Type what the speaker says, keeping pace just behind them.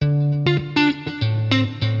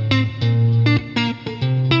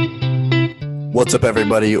What's up,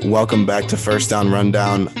 everybody? Welcome back to First Down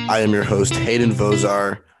Rundown. I am your host, Hayden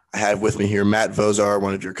Vozar. I have with me here Matt Vozar,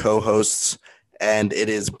 one of your co-hosts, and it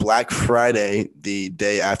is Black Friday, the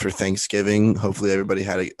day after Thanksgiving. Hopefully, everybody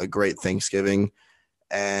had a great Thanksgiving,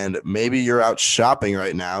 and maybe you're out shopping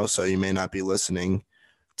right now, so you may not be listening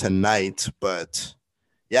tonight. But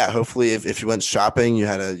yeah, hopefully, if you went shopping, you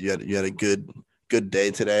had a good day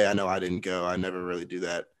today. I know I didn't go. I never really do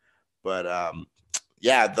that, but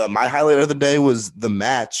yeah, the my highlight of the day was the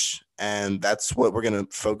match, and that's what we're gonna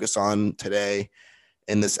focus on today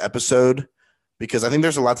in this episode because I think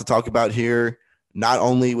there's a lot to talk about here, not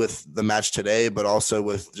only with the match today, but also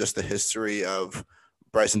with just the history of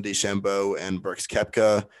Bryson DeChambeau and Brooks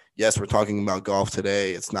Koepka. Yes, we're talking about golf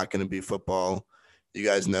today. It's not going to be football. You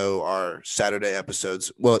guys know our Saturday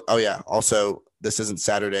episodes. Well, oh yeah. Also, this isn't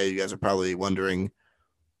Saturday. You guys are probably wondering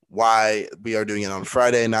why we are doing it on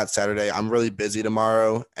Friday, not Saturday. I'm really busy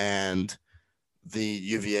tomorrow, and the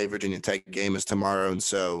UVA Virginia Tech game is tomorrow,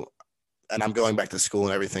 and I'm going back to school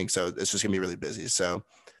and everything, so it's just gonna be really busy. So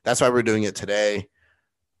that's why we're doing it today.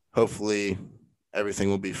 Hopefully, everything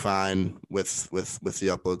will be fine with the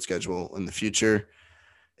upload schedule in the future.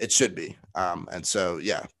 It should be, and so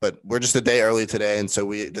yeah. But we're just a day early today, and so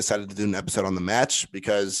we decided to do an episode on the match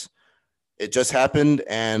because it just happened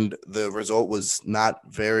and the result was not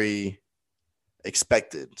very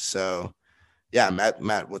expected. So, yeah,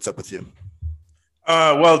 Matt, what's up with you?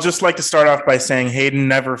 Well, just like to start off by saying Hayden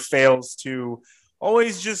never fails to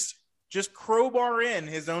always just crowbar in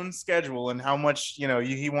his own schedule and how much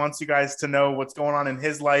he wants you guys to know what's going on in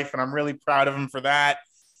his life, and I'm really proud of him for that.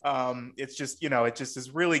 It's just it just is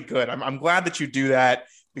really good. I'm glad that you do that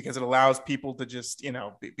because it allows people to just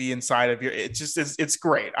be inside of your. It just is. It's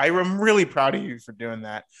great. I'm really proud of you for doing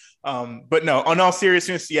that. But no, on all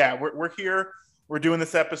seriousness, yeah, we're here. We're doing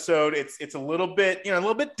this episode. It's a little bit a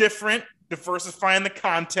little bit different, diversifying the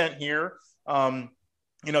content here.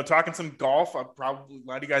 Talking some golf. A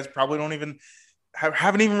lot of you guys probably don't even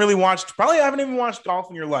haven't even really watched. Probably haven't even watched golf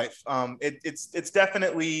in your life. It's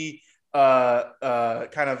definitely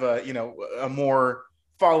kind of a more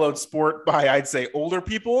followed sport by, I'd say, older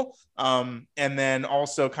people, and then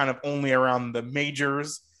also kind of only around the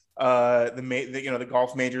majors. The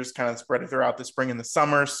golf majors kind of spread throughout the spring and the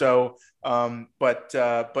summer. So,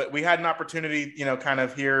 but we had an opportunity, kind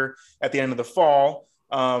of here at the end of the fall,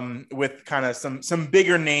 with kind of some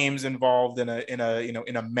bigger names involved in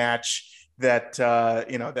a match that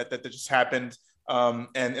that just happened.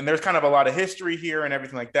 And there's kind of a lot of history here and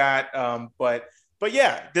everything like that. But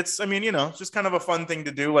yeah, it's just kind of a fun thing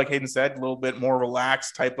to do. Like Hayden said, a little bit more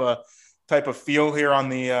relaxed type of feel here on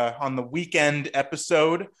the weekend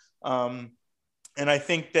episode. And I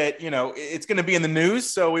think that, it's going to be in the news,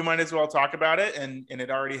 so we might as well talk about it. And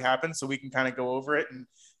it already happened, so we can kind of go over it and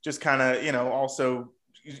just kind of, also,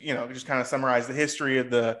 just kind of summarize the history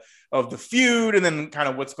of the feud and then kind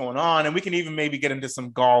of what's going on. And we can even maybe get into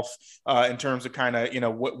some golf in terms of kind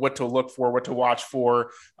of, what to look for, what to watch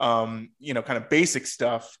for, kind of basic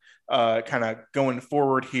stuff, kind of going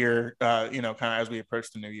forward here, kind of as we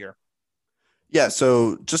approach the new year. Yeah,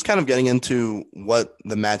 so just kind of getting into what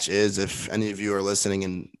the match is, if any of you are listening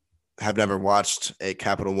and have never watched a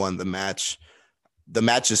Capital One, the match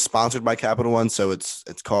is sponsored by Capital One, so it's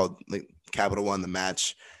called like Capital One, the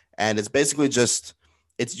match, and it's basically just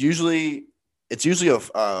it's usually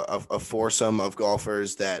a foursome of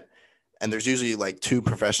golfers and there's usually like two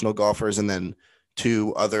professional golfers and then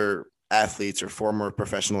two other athletes or former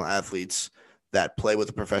professional athletes that play with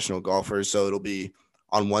the professional golfers. So it'll be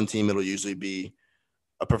on one team, it'll usually be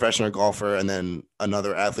a professional golfer and then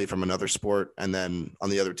another athlete from another sport. And then on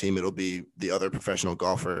the other team, it'll be the other professional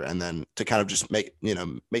golfer. And then to kind of just make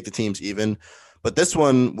the teams even. But this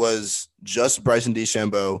one was just Bryson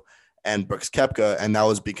DeChambeau and Brooks Koepka. And that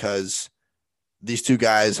was because these two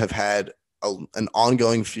guys have had an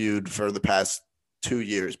ongoing feud for the past 2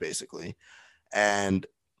 years, basically. And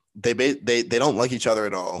they don't like each other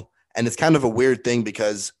at all. And it's kind of a weird thing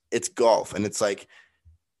because it's golf and it's like,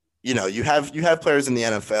 you have players in the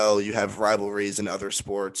NFL, you have rivalries in other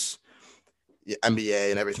sports, NBA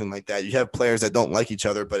and everything like that. You have players that don't like each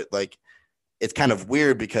other, but it's kind of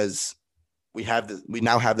weird because we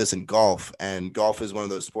now have this in golf, and golf is one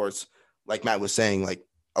of those sports, like Matt was saying, like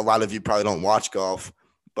a lot of you probably don't watch golf,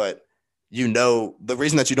 but the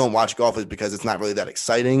reason that you don't watch golf is because it's not really that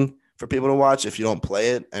exciting for people to watch if you don't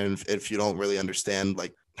play it and if you don't really understand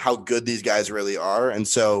like how good these guys really are. And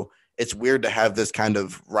so it's weird to have this kind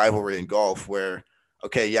of rivalry in golf where,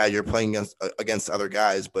 okay, yeah, you're playing against other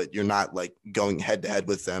guys, but you're not like going head to head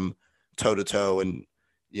with them toe to toe and,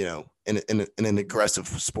 in an aggressive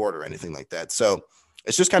sport or anything like that. So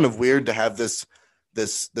it's just kind of weird to have this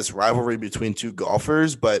rivalry between two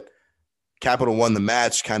golfers, but Capital One, the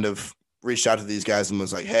match, kind of reached out to these guys and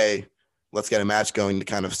was like, hey, let's get a match going to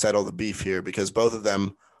kind of settle the beef here, because both of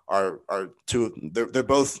them are they're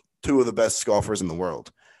both two of the best golfers in the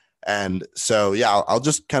world. And so, yeah, I'll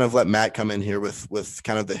just kind of let Matt come in here with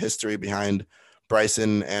kind of the history behind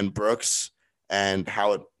Bryson and Brooks and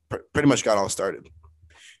how it pretty much got all started.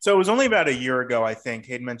 So it was only about a year ago, I think.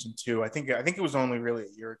 Hayden mentioned two. I think it was only really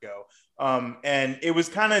a year ago. And it was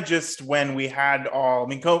kind of just when we had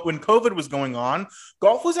when COVID was going on,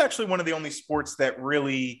 golf was actually one of the only sports that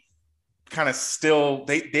really kind of still,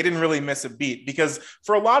 they didn't really miss a beat, because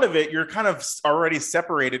for a lot of it, you're kind of already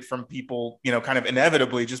separated from people, kind of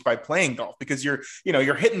inevitably just by playing golf, because you're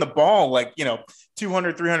hitting the ball like,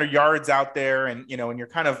 200, 300 yards out there, and, and you're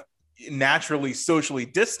kind of naturally socially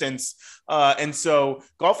distanced. And so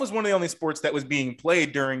golf was one of the only sports that was being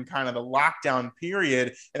played during kind of the lockdown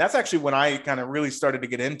period. And that's actually when I kind of really started to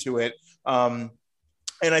get into it.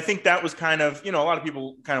 And I think that was kind of, a lot of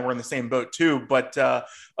people kind of were in the same boat too. But a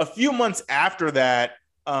few months after that,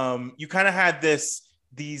 you kind of had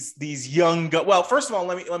these young, well, first of all,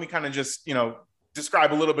 let me kind of just,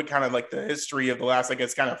 describe a little bit kind of like the history of the last, I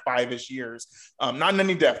guess, kind of 5-ish years, not in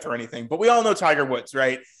any depth or anything, but we all know Tiger Woods,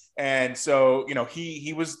 right? And so,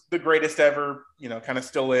 he was the greatest ever, kind of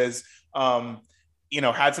still is,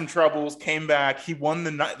 had some troubles, came back. He won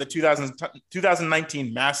the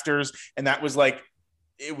 2019 Masters. And that was like,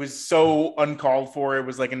 it was so uncalled for. It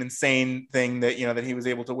was like an insane thing that, that he was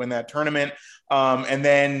able to win that tournament. And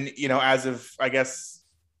then, as of, I guess,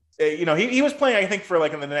 he was playing, I think, for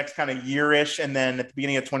like in the next kind of year-ish. And then at the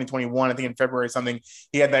beginning of 2021, I think in February or something,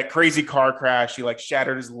 he had that crazy car crash. He like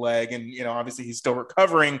shattered his leg, and, obviously he's still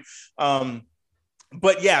recovering.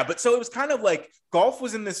 But so it was kind of like golf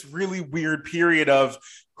was in this really weird period of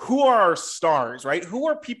who are our stars, right? Who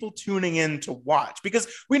are people tuning in to watch? Because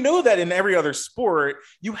we know that in every other sport,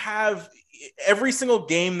 you have every single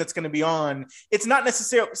game that's going to be on. It's not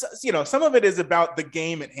necessarily, some of it is about the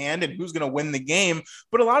game at hand and who's going to win the game.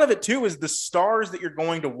 But a lot of it too is the stars that you're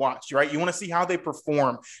going to watch, right? You want to see how they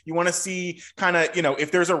perform. You want to see kind of, if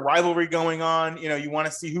there's a rivalry going on, you want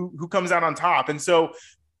to see who comes out on top. And so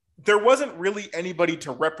there wasn't really anybody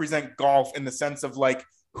to represent golf in the sense of like,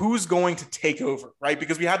 who's going to take over, right?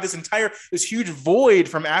 Because we had this huge void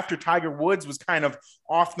from after Tiger Woods was kind of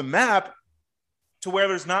off the map, to where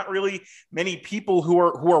there's not really many people who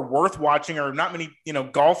are worth watching, or not many,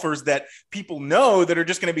 golfers that people know that are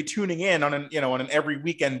just going to be tuning in on an every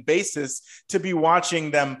weekend basis to be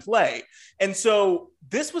watching them play. And so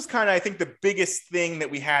this was kind of, I think, the biggest thing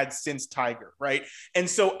that we had since Tiger, right? And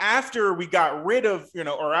so after we got rid of,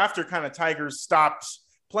 or after kind of Tiger stopped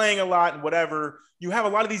playing a lot and whatever, you have a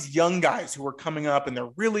lot of these young guys who are coming up, and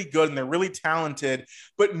they're really good and they're really talented,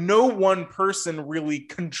 but no one person really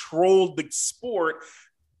controlled the sport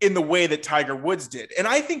in the way that Tiger Woods did. And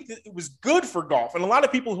I think that it was good for golf. And a lot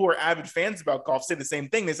of people who are avid fans about golf say the same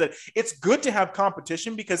thing. They said it's good to have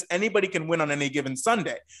competition because anybody can win on any given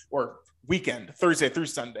Sunday or weekend, Thursday through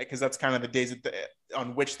Sunday, because that's kind of the days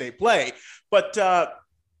on which they play. But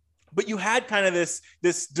you had kind of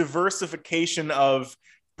this diversification of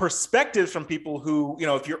perspectives from people who,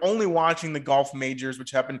 if you're only watching the golf majors, which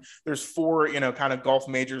happen, there's 4, kind of golf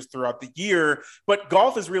majors throughout the year, but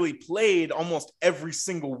golf is really played almost every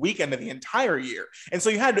single weekend of the entire year. And so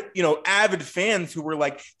you had, avid fans who were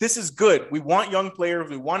like, this is good. We want young players.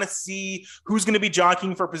 We want to see who's going to be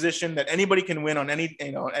jockeying for position that anybody can win on any,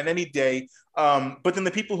 on any day. But then the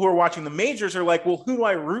people who are watching the majors are like, well, who do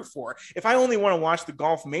I root for? If I only want to watch the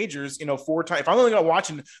golf majors, 4 times, if I'm only going to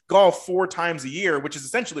watch golf 4 times a year, which is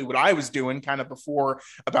essentially what I was doing kind of before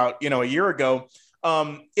about, a year ago,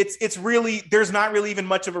 it's really, there's not really even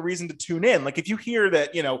much of a reason to tune in. Like if you hear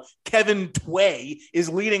that, Kevin Tway is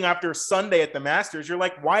leading after Sunday at the Masters, you're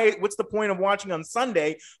like, what's the point of watching on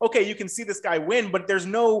Sunday? Okay, you can see this guy win, but there's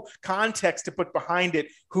no context to put behind it,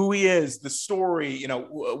 who he is, the story,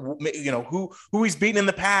 who he's beaten in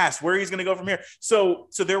the past, where he's going to go from here. So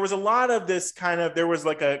there was a lot of this kind of, there was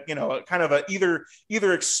like a, kind of a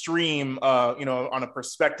either extreme, on a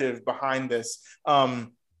perspective behind this.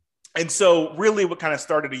 And so really what kind of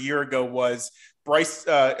started a year ago was Bryson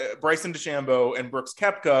DeChambeau and Brooks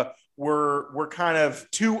Koepka were kind of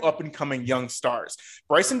 2 up and coming young stars.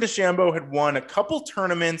 Bryson DeChambeau had won a couple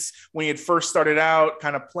tournaments when he had first started out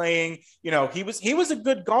kind of playing. He was a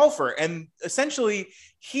good golfer, and essentially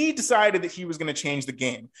he decided that he was going to change the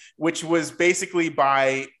game, which was basically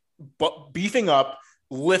by beefing up,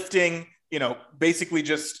 lifting, basically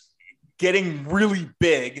just getting really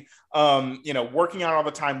big, working out all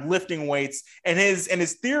the time, lifting weights. And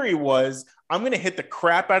his theory was, I'm going to hit the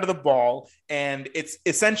crap out of the ball. And it's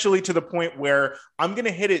essentially to the point where I'm going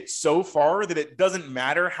to hit it so far that it doesn't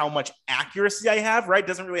matter how much accuracy I have, right? It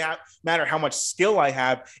doesn't really matter how much skill I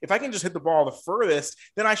have. If I can just hit the ball the furthest,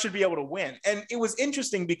 then I should be able to win. And it was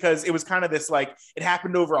interesting because it was kind of this, like, it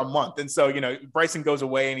happened over a month. And so, Bryson goes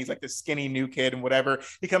away and he's like this skinny new kid and whatever.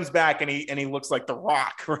 He comes back and he looks like The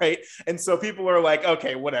Rock, right? And so people are like,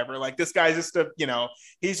 okay, whatever. Like, this guy's just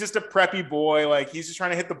he's just a preppy boy. Like, he's just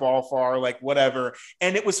trying to hit the ball far, like whatever.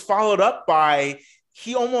 And it was followed up by,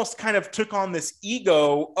 he almost kind of took on this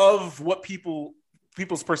ego of what people's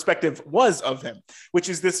perspective was of him, which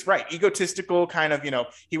is this, right, egotistical kind of,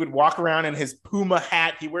 he would walk around in his Puma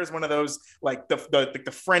hat. He wears one of those, like the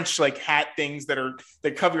French, like, hat things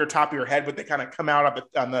that cover your top of your head, but they kind of come out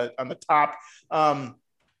on the top.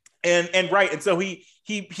 And right. And so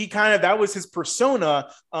he kind of, that was his persona.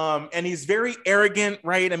 And he's very arrogant,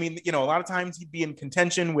 right? I mean, a lot of times he'd be in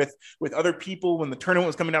contention with other people when the tournament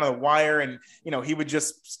was coming down to the wire, and, he would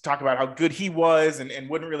just talk about how good he was and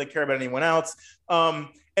wouldn't really care about anyone else.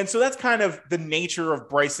 And so that's kind of the nature of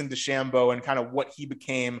Bryson DeChambeau and kind of what he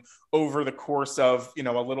became over the course of, a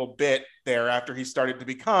little bit there after he started to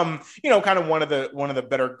become, kind of one of the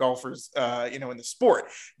better golfers, in the sport.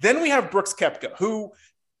 Then we have Brooks Koepka, who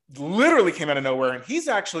literally came out of nowhere. And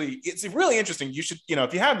it's really interesting. You should,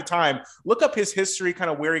 if you have the time, look up his history,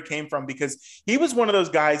 kind of where he came from, because he was one of those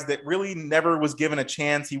guys that really never was given a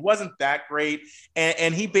chance. He wasn't that great.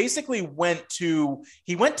 And he basically went to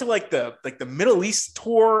like the Middle East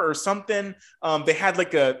tour or something. They had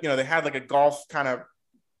like a golf kind of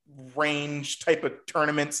range type of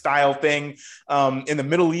tournament style thing in the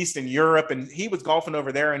Middle East and Europe, and he was golfing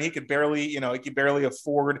over there, and he could barely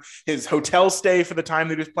afford his hotel stay for the time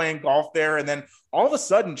that he was playing golf there, and then all of a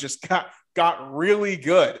sudden just got really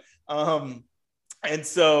good. And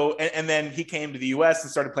so, and then he came to the US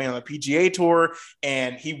and started playing on the PGA Tour,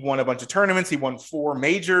 and he won a bunch of tournaments. He won 4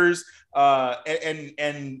 majors,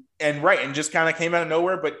 and just kind of came out of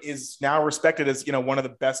nowhere, but is now respected as, one of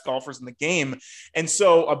the best golfers in the game. And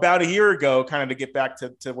so about a year ago, kind of to get back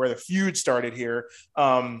to where the feud started here,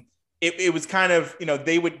 it was kind of,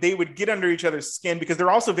 they would get under each other's skin because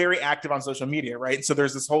they're also very active on social media, right? And so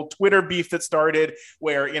there's this whole Twitter beef that started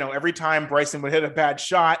where, every time Bryson would hit a bad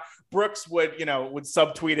shot, Brooks would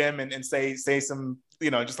subtweet him and say some,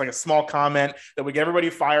 just like a small comment that would get everybody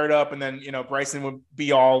fired up. And then, Bryson would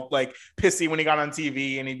be all like pissy when he got on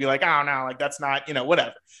TV, and he'd be like, oh no, like that's not,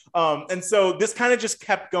 whatever. And so this kind of just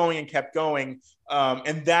kept going and kept going.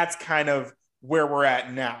 And that's kind of where we're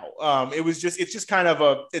at now. It's just kind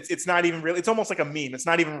of it's not even really, it's almost like a meme. It's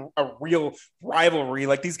not even a real rivalry.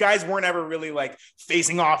 Like, these guys weren't ever really like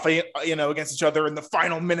facing off, against each other in the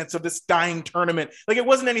final minutes of this dying tournament. Like, it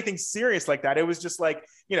wasn't anything serious like that. It was just like,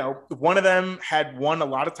 one of them had won a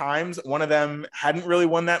lot of times. One of them hadn't really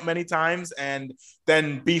won that many times, and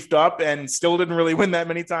then beefed up and still didn't really win that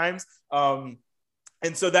many times.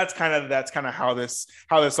 And so that's kind of how this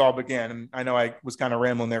all began. And I know I was kind of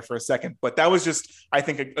rambling there for a second, but that was just, I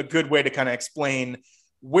think, a good way to kind of explain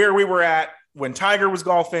where we were at when Tiger was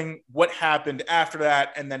golfing, what happened after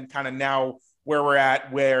that, and then kind of now where we're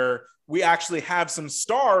at, where we actually have some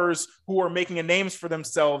stars who are making a names for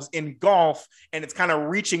themselves in golf, and it's kind of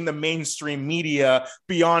reaching the mainstream media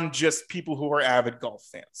beyond just people who are avid golf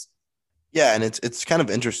fans. Yeah, and it's kind of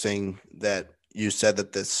interesting that you said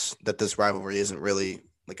that this rivalry isn't really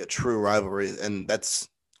like a true rivalry, and that's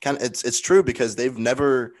kind of, it's true because they've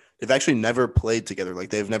actually never played together. Like,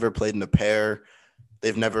 they've never played in a pair.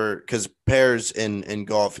 They've never, because pairs in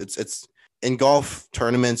golf, it's in golf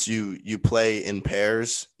tournaments, you play in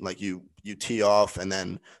pairs. Like, you tee off and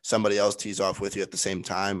then somebody else tees off with you at the same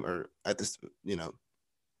time, or at this,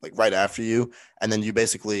 like right after you, and then you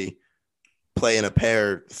basically play in a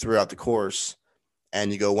pair throughout the course.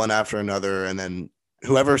 And you go one after another, and then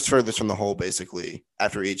whoever's furthest from the hole, basically,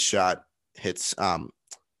 after each shot hits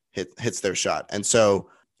their shot. And so,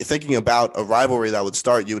 thinking about a rivalry that would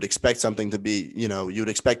start, you would expect something to be, you would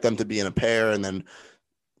expect them to be in a pair, and then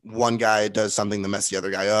one guy does something to mess the other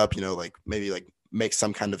guy up, like maybe like makes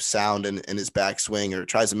some kind of sound in his backswing or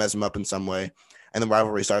tries to mess him up in some way. And the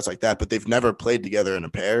rivalry starts like that, but they've never played together in a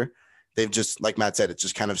pair. They've just, like Matt said, it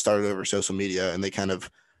just kind of started over social media, and they kind of,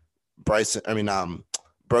 Brooks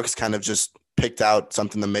kind of just picked out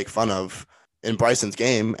something to make fun of in Bryson's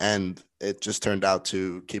game, and it just turned out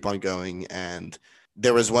to keep on going. And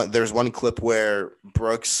there's one clip where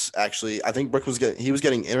Brooks actually, I think Brooks was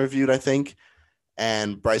getting interviewed, I think,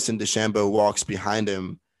 and Bryson DeChambeau walks behind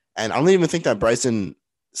him, and I don't even think that Bryson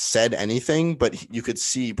said anything, but you could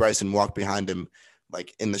see Bryson walk behind him,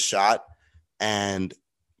 like in the shot, and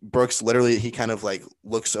Brooks literally, he kind of like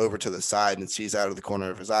looks over to the side and sees out of the corner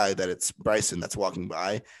of his eye that it's Bryson that's walking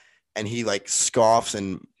by. And he like scoffs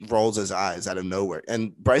and rolls his eyes out of nowhere.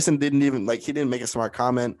 And Bryson didn't even like, he didn't make a smart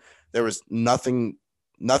comment. There was nothing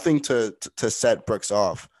to set Brooks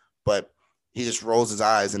off, but he just rolls his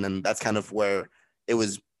eyes. And then that's kind of where it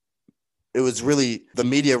was really, the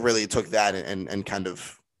media really took that and kind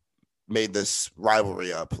of made this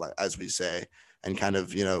rivalry up, as we say, and kind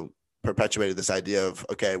of, perpetuated this idea of,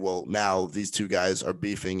 okay, well, now these two guys are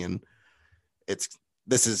beefing, and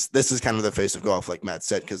this is kind of the face of golf, like Matt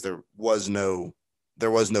said, because there was no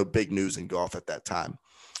big news in golf at that time.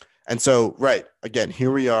 And so, right, again,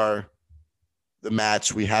 here we are, the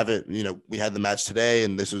match. We have it, we had the match today,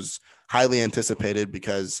 and this was highly anticipated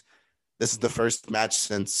because this is the first match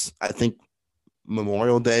since, I think,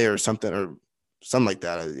 Memorial Day or something like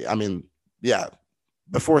that. I mean, yeah,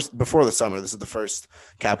 before the summer. This is the first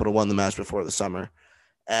Capital One the match before the summer.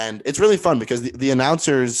 And it's really fun because the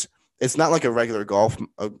announcers, it's not like a regular golf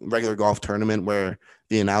tournament where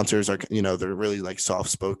the announcers are, they're really like soft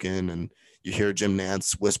spoken and you hear Jim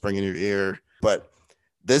Nantz whispering in your ear. But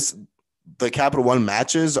the Capital One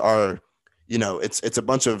matches are, it's a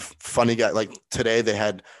bunch of funny guys. Like today they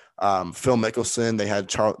had Phil Mickelson, they had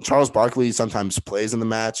Charles Barkley sometimes plays in the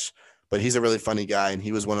match, but he's a really funny guy. And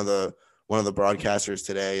he was one of the broadcasters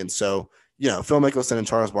today. And so, Phil Mickelson and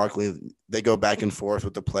Charles Barkley, they go back and forth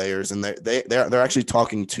with the players, and they're actually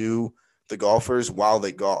talking to the golfers while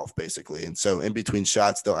they golf, basically. And so in between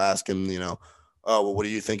shots, they'll ask him, oh, well, what are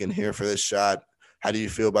you thinking here for this shot? How do you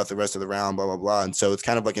feel about the rest of the round? Blah, blah, blah. And so it's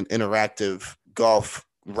kind of like an interactive golf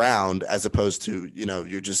round, as opposed to,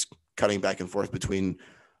 you're just cutting back and forth between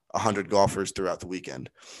 100 golfers throughout the weekend,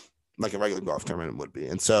 like a regular golf tournament would be.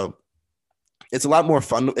 And so it's a lot more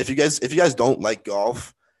fun. If you guys don't like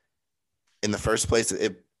golf in the first place,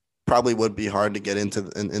 it probably would be hard to get into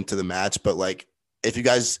the match. But like, if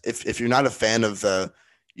you're not a fan of the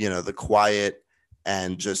quiet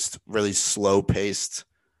and just really slow paced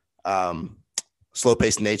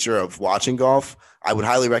nature of watching golf, I would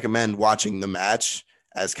highly recommend watching the match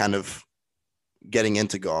as kind of getting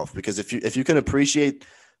into golf, because if you can appreciate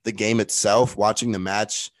the game itself, watching the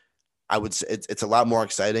match, I would say it's a lot more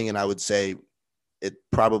exciting. And I would say it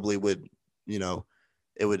probably would,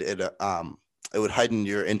 it would heighten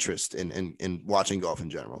your interest in watching golf in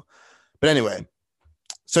general. But anyway,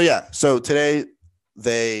 so today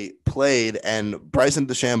they played, and Bryson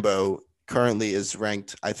DeChambeau currently is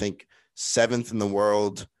ranked, I think, 7th in the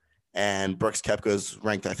world, and Brooks Koepka is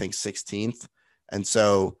ranked, I think, 16th. And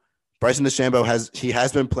so Bryson DeChambeau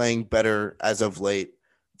has been playing better as of late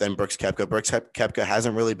than Brooks Koepka. Brooks Koepka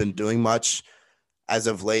hasn't really been doing much as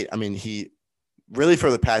of late. I mean, he really,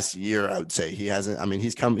 for the past year, I would say he hasn't. I mean,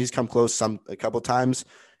 he's come close a couple times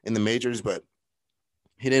in the majors, but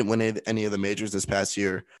he didn't win any of the majors this past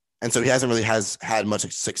year, and so he hasn't really had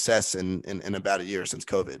much success in about a year since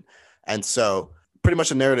COVID. And so pretty much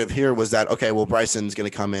the narrative here was that, okay, well, Bryson's going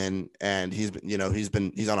to come in, and he's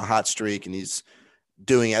on a hot streak, and he's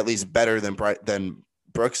doing at least better than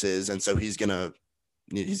Brooks is, and so he's gonna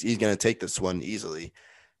take this one easily.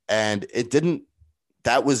 And it didn't.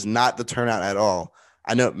 That was not the turnout at all.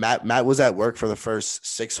 I know Matt was at work for the first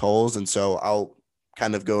 6 holes, and so I'll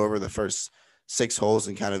kind of go over the first 6 holes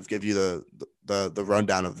and kind of give you the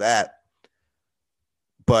rundown of that.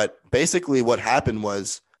 But basically what happened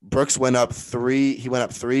was Brooks went up 3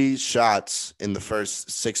 shots in the first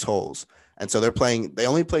 6 holes. And so they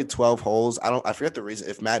only played 12 holes. I forget the reason,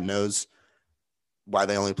 if Matt knows why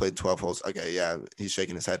they only played 12 holes. Okay, yeah, he's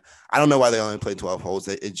shaking his head. I don't know why they only played 12 holes.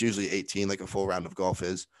 It's usually 18, like a full round of golf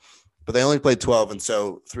is. But they only played 12, and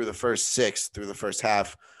so through the first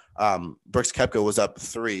half, Brooks Koepka was up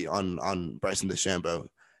 3 on Bryson DeChambeau.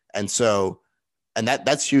 And so, and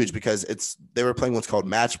that's huge, because they were playing what's called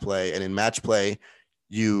match play, and in match play,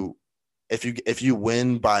 if you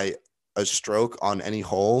win by a stroke on any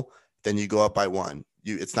hole, then you go up by 1.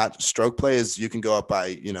 It's not stroke play, is you can go up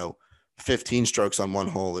by 15 strokes on one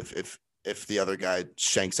hole if the other guy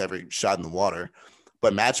shanks every shot in the water.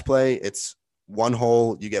 But match play, it's 1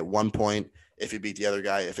 hole, you get 1 point if you beat the other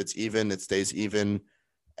guy. If it's even, it stays even,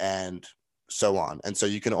 and so on. And so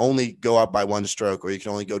you can only go up by 1 stroke, or you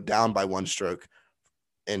can only go down by 1 stroke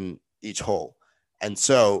in each hole. And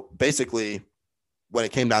so basically, when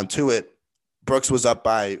it came down to it, Brooks was up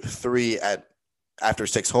by 3 after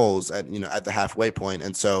 6 holes at the halfway point.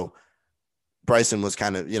 And so Bryson was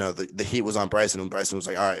kind of, the heat was on Bryson, and Bryson was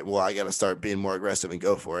like, all right, well, I got to start being more aggressive and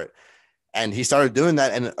go for it. And he started doing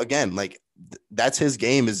that. And again, like that's his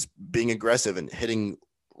game, is being aggressive and hitting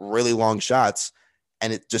really long shots.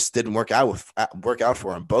 and it just didn't work out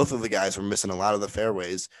for him. Both of the guys were missing a lot of the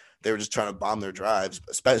fairways. They were just trying to bomb their drives,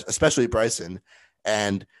 especially Bryson.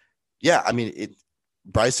 And yeah, I mean,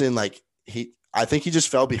 Bryson, like I think he just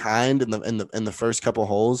fell behind in the first couple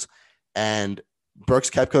holes, and Brooks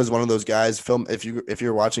Koepka is one of those guys. If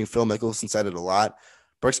you're watching, Phil Mickelson said it a lot.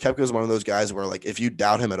 Brooks Koepka is one of those guys where, like, if you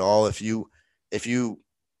doubt him at all, if you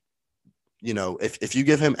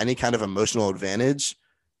give him any kind of emotional advantage,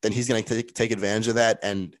 then he's going to take advantage of that,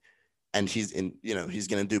 and he's going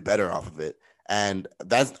to do better off of it. And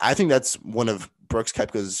I think that's one of Brooks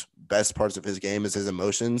Koepka's best parts of his game is his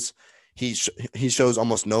emotions. He shows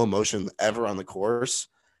almost no emotion ever on the course.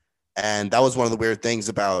 And that was one of the weird things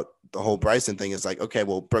about the whole Bryson thing is like, okay,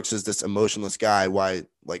 well, Brooks is this emotionless guy. Why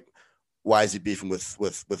is he beefing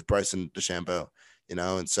with Bryson DeChambeau,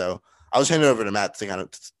 And so I was handing it over to Matt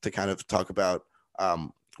to kind of talk about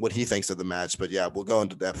what he thinks of the match. But yeah, we'll go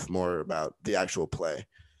into depth more about the actual play.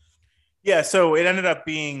 Yeah, so it ended up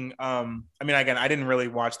being, again, I didn't really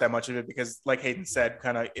watch that much of it because, like Hayden said,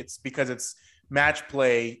 it's because it's match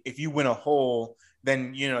play. If you win a hole,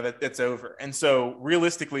 then that's over. And so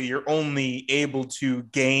realistically, you're only able to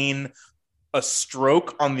gain a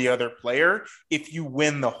stroke on the other player if you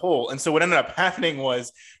win the hole. And so what ended up happening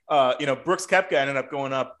was, Brooks Koepka ended up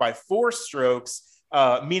going up by 4 strokes,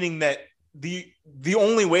 meaning that the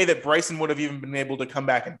only way that Bryson would have even been able to come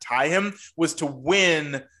back and tie him was to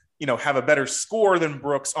win, have a better score than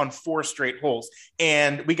Brooks on 4 straight holes.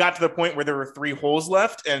 And we got to the point where there were 3 holes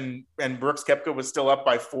left and Brooks Koepka was still up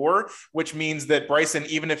by 4, which means that Bryson,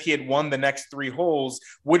 even if he had won the next 3 holes,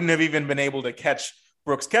 wouldn't have even been able to catch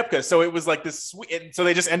Brooks Koepka. So it was like this, so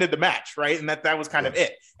they just ended the match, right? And that was kind of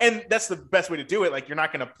it. And that's the best way to do it. Like, you're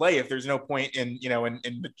not going to play if there's no point in,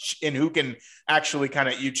 in who can actually kind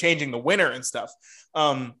of you changing the winner and stuff.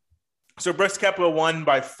 So Brooks Koepka won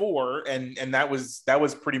by 4, and that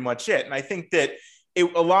was pretty much it. And I think that a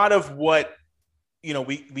lot of what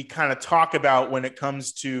we kind of talk about when it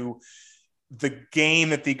comes to the game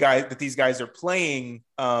that these guys are playing,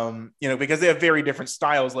 because they have very different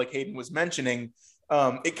styles, like Hayden was mentioning.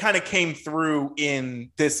 It kind of came through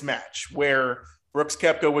in this match where Brooks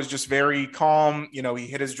Koepka was just very calm. He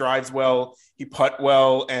hit his drives well, he putt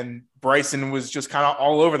well, and Bryson was just kind of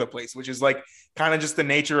all over the place, which is like kind of just the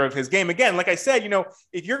nature of his game. Again, like I said,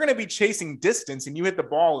 if you're going to be chasing distance and you hit the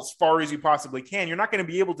ball as far as you possibly can, you're not going to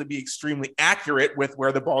be able to be extremely accurate with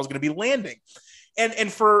where the ball is going to be landing. And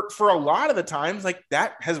for a lot of the times, like,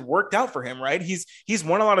 that has worked out for him, right? He's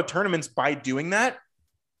won a lot of tournaments by doing that.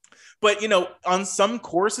 But, on some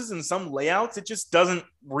courses and some layouts, it just doesn't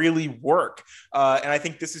really work. And I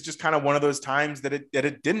think this is just kind of one of those times that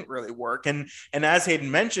it didn't really work. And as Hayden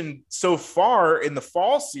mentioned, so far in the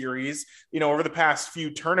fall series, over the past few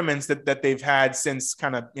tournaments that they've had since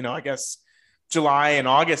kind of, I guess, July and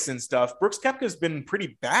August and stuff, Brooks Koepka has been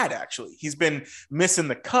pretty bad, actually. He's been missing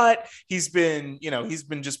the cut. He's been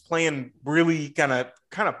just playing really kind of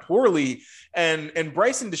poorly. And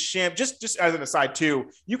Bryson DeChambeau, just as an aside too,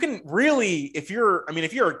 you can really, if you're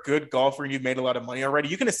a good golfer and you've made a lot of money already,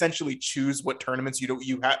 you can essentially choose what tournaments you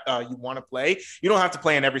want to play. You don't have to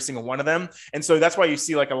play in every single one of them. And so that's why you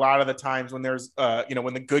see, like, a lot of the times when there's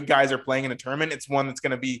when the good guys are playing in a tournament, it's one that's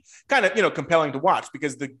going to be kind of compelling to watch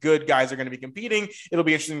because the good guys are going to be competing. It'll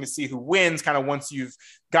be interesting to see who wins kind of once you've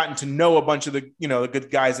gotten to know a bunch of the the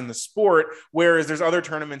good guys in the sport, whereas there's other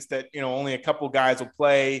tournaments that only a couple guys will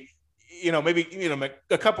play, maybe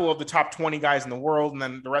a couple of the top 20 guys in the world, and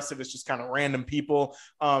then the rest of it's just kind of random people.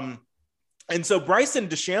 And so Bryson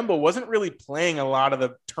DeChambeau wasn't really playing a lot of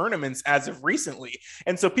the tournaments as of recently.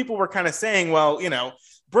 And so people were kind of saying, well,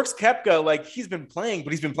 Brooks Koepka, like, he's been playing,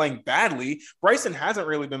 but he's been playing badly. Bryson hasn't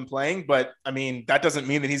really been playing, but I mean, that doesn't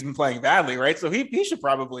mean that he's been playing badly, right? So he should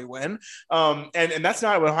probably win. And that's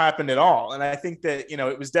not what happened at all. And I think that,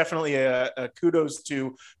 it was definitely a kudos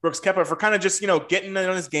to Brooks Koepka for kind of just, getting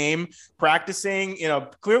on his game, practicing,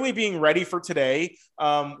 clearly being ready for today.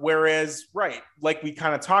 Whereas, right, like we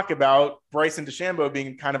kind of talk about, Bryson DeChambeau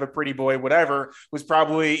being kind of a pretty boy, whatever, was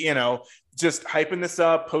probably, just hyping this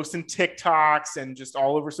up, posting TikToks and just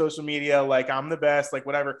all over social media, like, I'm the best, like,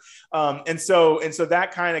 whatever. And so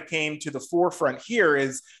that kind of came to the forefront here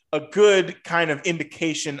is a good kind of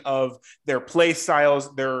indication of their play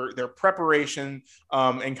styles, their preparation,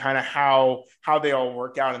 and kind of how they all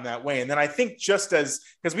work out in that way. And then I think because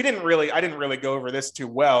I didn't really go over this too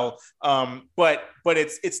well, but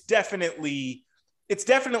it's definitely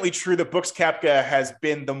true that Brooks Koepka has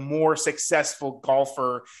been the more successful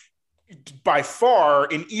golfer by far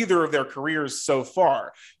in either of their careers so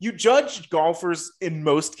far. You judge golfers in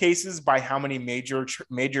most cases by how many major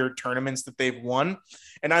tournaments that they've won.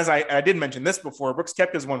 And as I did mention this before, Brooks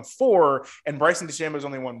Koepka's won 4 and Bryson DeChambeau's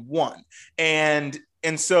only won 1. And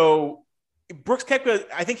so Brooks Koepka,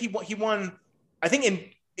 I think he won, I think in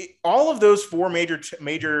all of those 4 major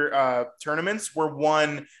tournaments were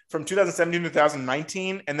won from 2017 to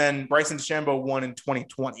 2019, and then Bryson DeChambeau won in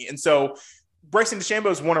 2020. And so Bryson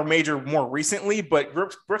DeChambeau's won a major more recently, but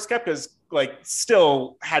Brooks Koepka's like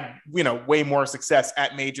still had, way more success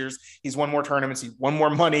at majors. He's won more tournaments. He's won more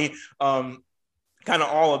money. Kind of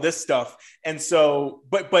all of this stuff. And so,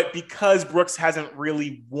 but because Brooks hasn't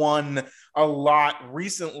really won a lot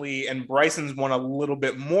recently and Bryson's won a little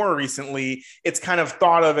bit more recently, it's kind of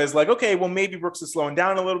thought of as like, okay, well, maybe Brooks is slowing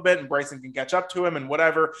down a little bit and Bryson can catch up to him and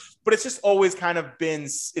whatever. But it's just always kind of been,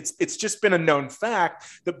 it's just been a known fact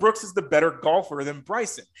that Brooks is the better golfer than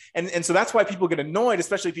Bryson. And so that's why people get annoyed,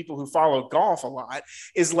 especially people who follow golf a lot,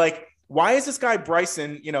 is like, why is this guy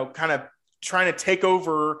Bryson, kind of trying to take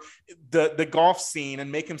over the golf scene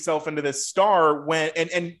and make himself into this star when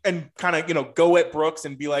and kind of go at Brooks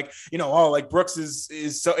and be like, like Brooks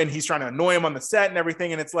is so, and he's trying to annoy him on the set and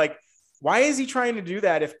everything. And it's like, why is he trying to do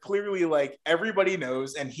that if clearly like everybody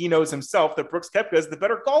knows and he knows himself that Brooks Koepka is the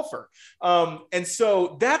better golfer? And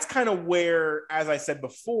so that's kind of where, as I said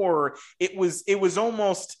before, it was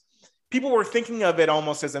almost, people were thinking of it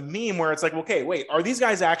almost as a meme where it's like, okay, wait, are these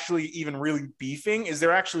guys actually even really beefing? Is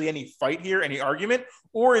there actually any fight here, any argument?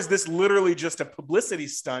 Or is this literally just a publicity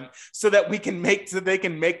stunt so that they can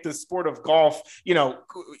make the sport of golf,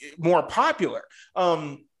 more popular?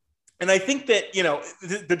 And I think that,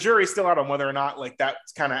 the jury's still out on whether or not like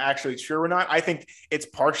that's kind of actually true or not. I think it's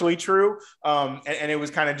partially true. And it was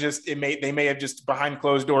kind of just, they may have just behind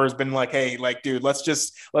closed doors been like, hey, like, dude, let's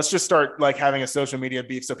just start like having a social media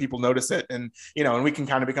beef so people notice it. And, and we can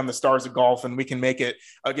kind of become the stars of golf and we can make it,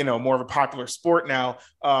 more of a popular sport now.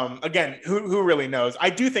 Again, who really knows? I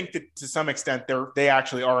do think that to some extent they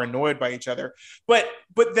actually are annoyed by each other. But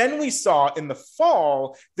then we saw in the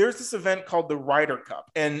fall, there's this event called the Ryder Cup.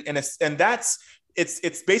 And that's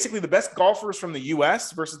it's basically the best golfers from the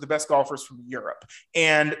US versus the best golfers from Europe.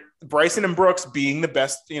 And Bryson and Brooks, being the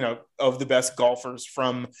best, of the best golfers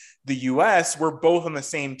from the US, were both on the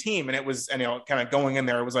same team. And it was, kind of going in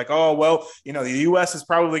there, it was like, oh, well, the US is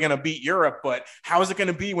probably going to beat Europe, but how is it going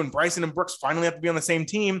to be when Bryson and Brooks finally have to be on the same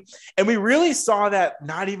team? And we really saw that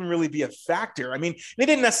not even really be a factor. I mean, they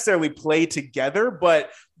didn't necessarily play together,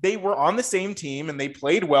 but they were on the same team and they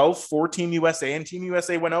played well for Team USA, and Team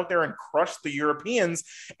USA went out there and crushed the Europeans.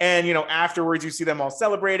 And, afterwards you see them all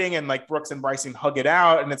celebrating and like Brooks and Bryson hug it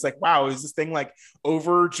out. And it's like, wow, is this thing like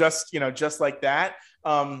over just like that?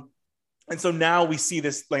 And so now we see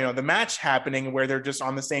this, the match happening where they're just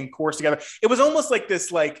on the same course together. It was almost like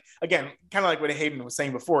this, like, again, kind of like what Hayden was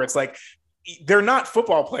saying before. It's like, they're not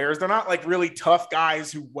football players. They're not like really tough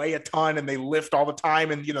guys who weigh a ton and they lift all the time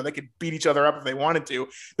and, they could beat each other up if they wanted to.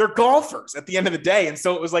 They're golfers at the end of the day. And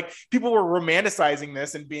so it was like people were romanticizing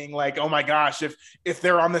this and being like, oh my gosh, if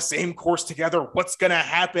they're on the same course together, what's going to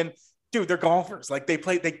happen? Dude, they're golfers. Like they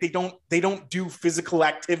play, they don't do physical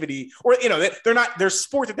activity, or, they're not, their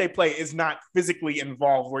sport that they play is not physically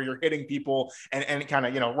involved where you're hitting people and kind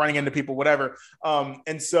of, running into people, whatever.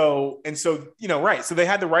 And so, right. So they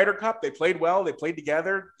had the Ryder Cup, they played well, they played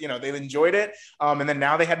together, they enjoyed it. And then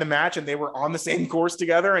now they had the match and they were on the same course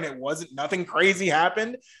together and nothing crazy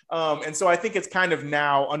happened. And so I think it's kind of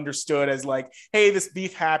now understood as like, hey, this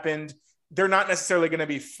beef happened. They're not necessarily going to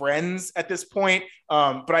be friends at this point,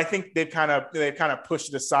 but I think they've kind of pushed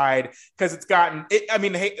it aside because it's gotten.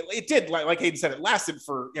 It did, like Hayden said, it lasted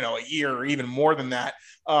for a year or even more than that,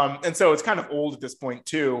 and so it's kind of old at this point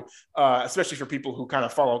too, especially for people who kind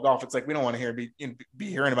of follow golf. It's like we don't want to be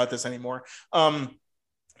hearing about this anymore. And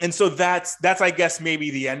so that's I guess maybe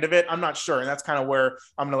the end of it. I'm not sure, and that's kind of where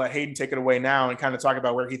I'm going to let Hayden take it away now and kind of talk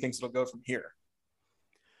about where he thinks it'll go from here.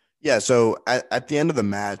 Yeah, so at the end of the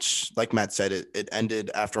match, like Matt said, it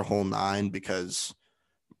ended after hole 9 because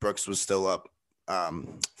Brooks was still up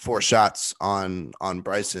 4 shots on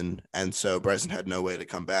Bryson, and so Bryson had no way to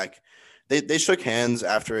come back. They shook hands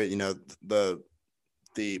after it.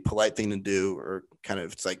 The polite thing to do, or kind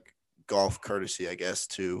of it's like golf courtesy, I guess,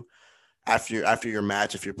 to after your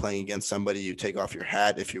match, if you're playing against somebody, you take off your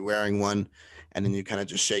hat if you're wearing one, and then you kind of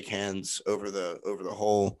just shake hands over the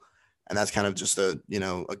hole. And that's kind of just a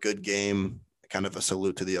good game, kind of a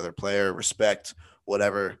salute to the other player, respect,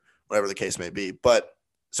 whatever the case may be. But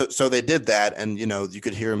so they did that. And, you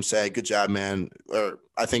could hear him say, good job, man. Or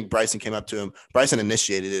I think Bryson came up to him. Bryson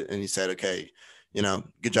initiated it and he said, okay,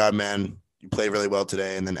 good job, man. You played really well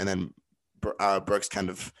today. And then Brooks kind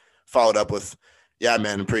of followed up with, "Yeah,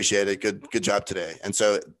 man, appreciate it. Good job today." And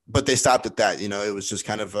so, but they stopped at that. It was just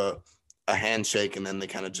kind of a handshake, and then they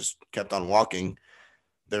kind of just kept on walking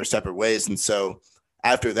their separate ways. And so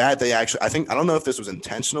after that, they actually, I don't know if this was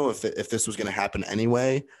intentional, if this was going to happen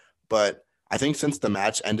anyway, but I think since the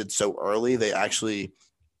match ended so early, they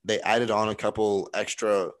added on a couple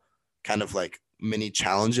extra kind of like mini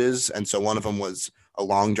challenges. And so one of them was a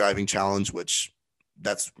long driving challenge, which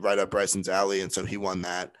that's right up Bryson's alley. And so he won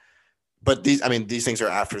that. But these things are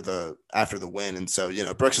after the win. And so,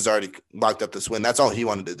 Brooks has already locked up this win. That's all he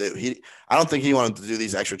wanted to do. I don't think he wanted to do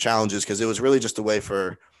these extra challenges because it was really just a way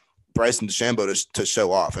for Bryson DeChambeau to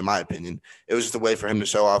show off, in my opinion. It was just a way for him to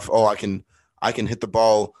show off, I can hit the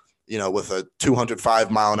ball, with a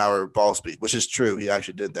 205 mile an hour ball speed, which is true. He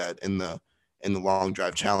actually did that in the long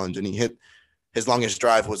drive challenge. And his longest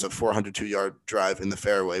drive was a 402-yard drive in the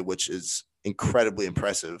fairway, which is incredibly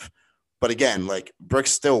impressive. But again, like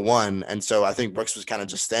Brooks still won. And so I think Brooks was kind of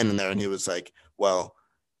just standing there and he was like, well,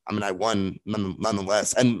 I won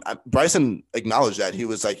nonetheless. And Bryson acknowledged that. He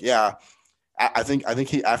was like, yeah, I think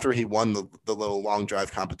he, after he won the little long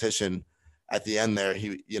drive competition at the end there,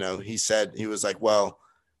 he said, he was like, well,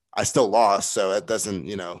 I still lost. So it doesn't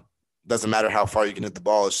matter how far you can hit the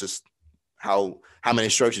ball. It's just how many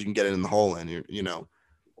strokes you can get it in the hole. And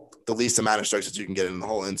the least amount of strokes that you can get it in the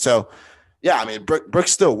hole. And so, yeah,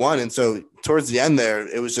 Brooks still won. And so towards the end there,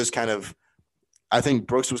 it was just kind of, I think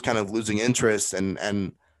Brooks was kind of losing interest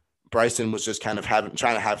and Bryson was just kind of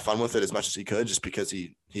trying to have fun with it as much as he could, just because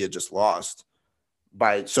he had just lost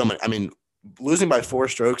by so many. Losing by 4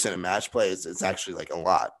 strokes in a match play is actually like a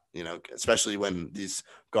lot, especially when these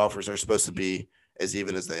golfers are supposed to be as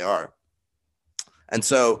even as they are. And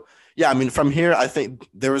so, yeah, from here, I think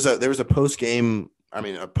there was a post-game,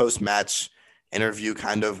 a post-match interview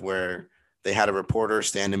kind of where they had a reporter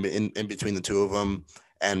stand in between the two of them.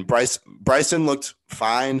 And Bryson looked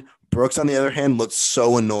fine. Brooks, on the other hand, looked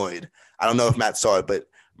so annoyed. I don't know if Matt saw it, but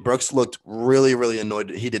Brooks looked really, really annoyed.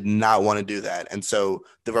 He did not want to do that. And so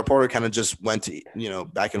the reporter kind of just went to,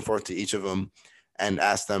 back and forth to each of them and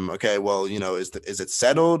asked them, okay, well, is it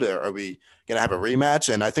settled, or are we going to have a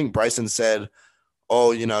rematch? And I think Bryson said,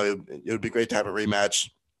 oh, it would be great to have a rematch.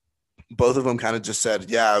 Both of them kind of just said,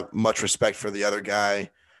 yeah, much respect for the other guy,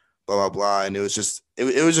 blah, blah, blah. And it was just,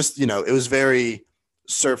 it was very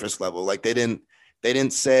surface level. Like they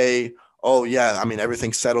didn't say, oh yeah,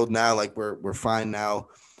 everything's settled now. Like we're fine now.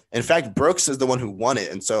 In fact, Brooks is the one who won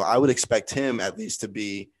it. And so I would expect him at least to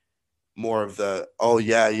be more of the, oh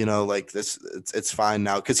yeah, like this, it's fine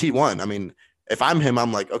now. Cause he won. If I'm him,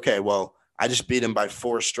 I'm like, okay, well, I just beat him by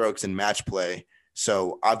 4 strokes in match play.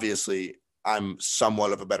 So obviously I'm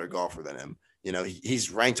somewhat of a better golfer than him.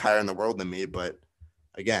 He's ranked higher in the world than me, but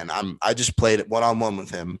again, I just played it one-on-one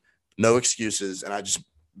with him, no excuses. And I just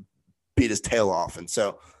beat his tail off. And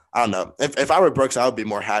so I don't know, if I were Brooks, I would be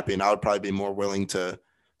more happy and I would probably be more willing to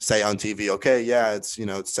say on TV, okay, yeah, it's,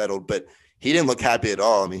 it's settled, but he didn't look happy at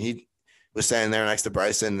all. He was standing there next to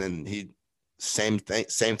Bryson and same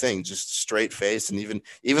thing, just straight face. And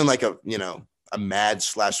even like a mad /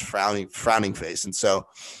 frowning face. And so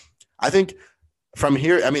I think from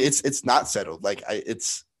here, it's not settled. Like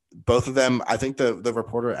it's both of them. I think the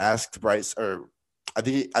reporter asked Bryce, or I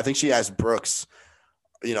think she asked Brooks,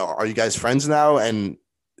 are you guys friends now? And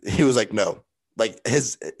he was like, no. Like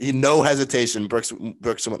no hesitation. Brooks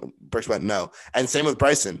went no. And same with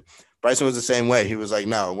Bryson. Bryson was the same way. He was like,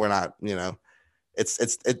 no, we're not,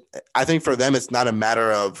 I think for them, it's not a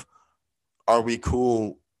matter of, are we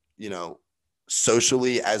cool,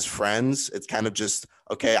 socially as friends? It's kind of just,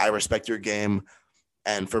 okay, I respect your game.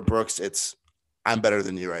 And for Brooks, it's, I'm better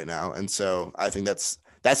than you right now. And so I think that's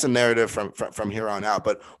a narrative from here on out.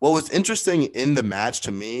 But what was interesting in the match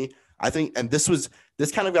to me, I think, and this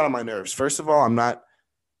kind of got on my nerves. First of all, I'm not,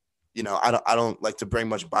 I don't like to bring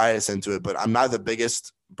much bias into it, but I'm not the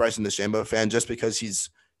biggest Bryson DeChambeau fan just because he's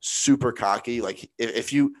super cocky. Like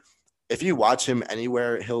if you watch him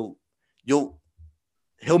anywhere, he'll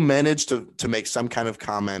manage to make some kind of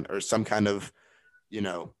comment or some kind of,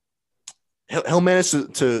 he'll manage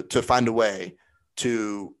to find a way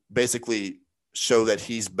to basically show that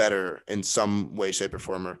he's better in some way, shape, or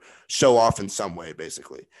form, or show off in some way,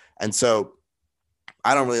 basically. And so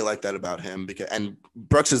I don't really like that about him and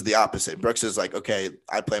Brooks is the opposite. Brooks is like, okay,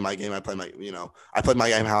 I play my game. I play my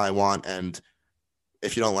game how I want. And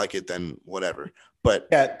if you don't like it, then whatever. But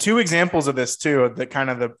yeah, 2 examples of this too, the kind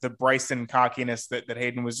of the Bryson cockiness that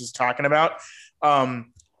Hayden was just talking about.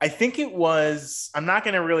 I think it was, I'm not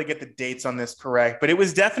going to really get the dates on this correct, but it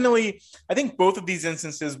was definitely, I think both of these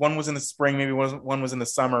instances, one was in the spring, maybe one was in the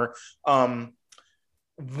summer,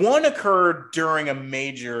 One occurred during a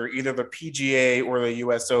major, either the PGA or the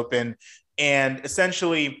US Open. And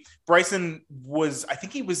essentially, Bryson was, I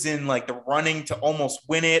think he was in like the running to almost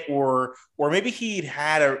win it, or maybe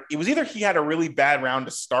it was either he had a really bad round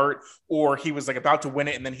to start, or he was like about to win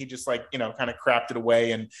it. And then he just like, kind of crapped it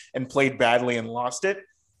away and played badly and lost it.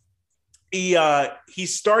 He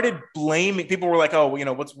started blaming, people were like, oh,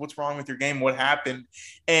 what's wrong with your game? What happened?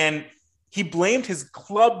 And he blamed his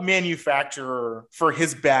club manufacturer for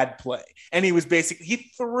his bad play. And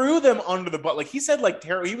he threw them under the bus. Like he said, like,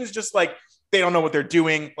 he was just like, they don't know what they're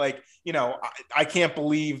doing. Like, I can't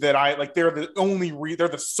believe that they're they're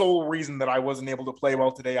the sole reason that I wasn't able to play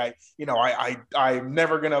well today. I'm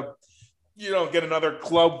never going to, get another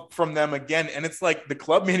club from them again. And it's like the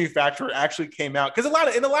club manufacturer actually came out, because a lot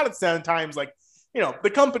of times, like,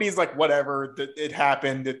 the company's like, whatever, that it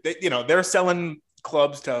happened, they're selling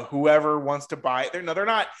clubs to whoever wants to buy it. They're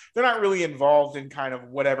not really involved in kind of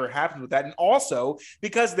whatever happened with that. And also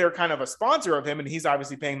because they're kind of a sponsor of him, and he's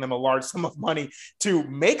obviously paying them a large sum of money to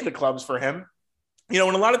make the clubs for him. And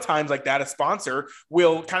a lot of times like that, a sponsor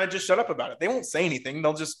will kind of just shut up about it. They won't say anything.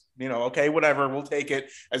 They'll just, okay, whatever, we'll take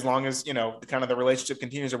it as long as, kind of the relationship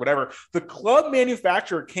continues or whatever. The club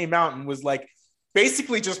manufacturer came out and was like,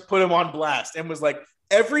 basically just put him on blast and was like,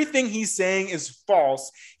 everything he's saying is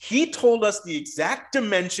false. He told us the exact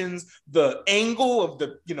dimensions, the angle of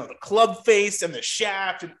the club face and the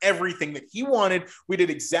shaft and everything that he wanted. We did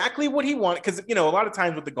exactly what he wanted. Because, a lot of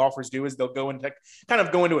times what the golfers do is they'll go into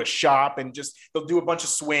a shop and they'll do a bunch of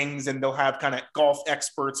swings, and they'll have kind of golf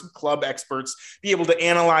experts and club experts be able to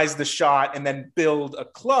analyze the shot and then build a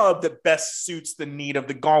club that best suits the need of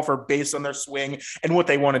the golfer based on their swing and what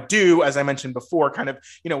they want to do. As I mentioned before, kind of,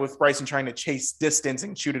 with Bryson trying to chase distance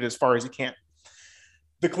and shoot it as far as he can.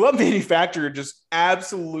 The club manufacturer just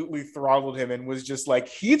absolutely throttled him and was just like,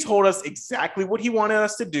 he told us exactly what he wanted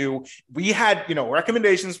us to do. We had,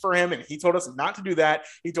 recommendations for him, and he told us not to do that.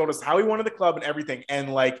 He told us how he wanted the club and everything.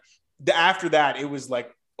 And like after that, it was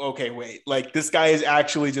like, okay, wait, like this guy is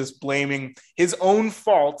actually just blaming his own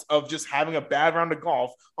fault of just having a bad round of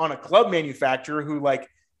golf on a club manufacturer who, like,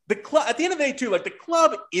 the club at the end of the day too, like the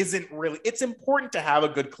club isn't really, it's important to have a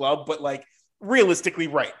good club, but like, realistically,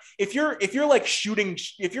 right, if you're like shooting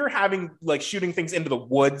things into the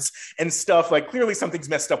woods and stuff, like clearly something's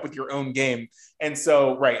messed up with your own game. And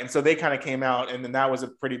so they kind of came out, and then that was a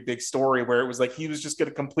pretty big story where it was like he was just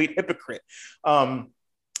a complete hypocrite. The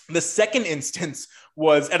second instance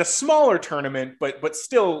was at a smaller tournament, but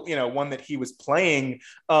still, one that he was playing.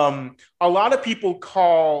 A lot of people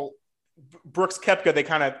call Brooks Koepka, they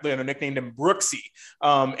kind of nicknamed him Brooksy.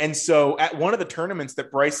 And so at one of the tournaments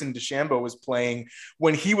that Bryson DeChambeau was playing,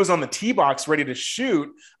 when he was on the tee box ready to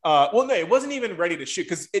shoot, no, it wasn't even ready to shoot,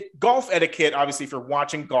 because golf etiquette, obviously, if you're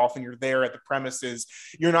watching golf and you're there at the premises,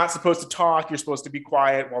 you're not supposed to talk. You're supposed to be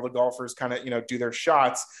quiet while the golfers kind of, do their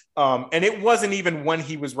shots. And it wasn't even when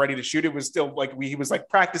he was ready to shoot. It was still like he was like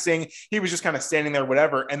practicing. He was just kind of standing there,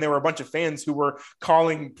 whatever. And there were a bunch of fans who were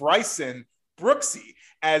calling Bryson Brooksy,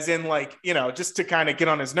 as in like, just to kind of get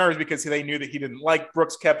on his nerves, because they knew that he didn't like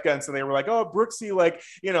Brooks Koepka. And so they were like, oh, Brooksy, like,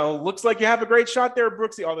 looks like you have a great shot there,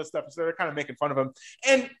 Brooksy, all this stuff. So they're kind of making fun of him.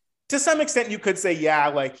 And to some extent you could say, yeah,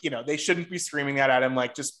 like, they shouldn't be screaming that at him.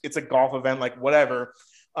 Like, just, it's a golf event, like whatever.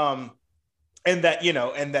 And that,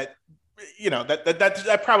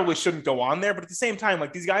 that probably shouldn't go on there. But at the same time,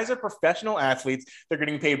 like, these guys are professional athletes. They're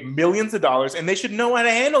getting paid millions of dollars, and they should know how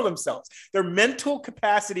to handle themselves. Their mental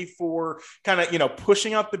capacity for kind of,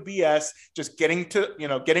 pushing out the BS, just getting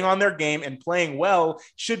on their game and playing well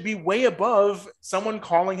should be way above someone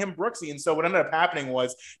calling him Brooksy. And so what ended up happening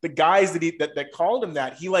was the guys that called him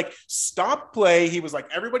that, he like stopped play. He was like,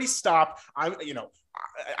 everybody stop.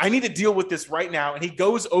 I need to deal with this right now. And he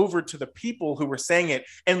goes over to the people who were saying it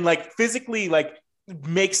and like physically like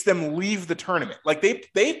makes them leave the tournament. Like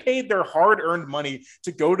they paid their hard-earned money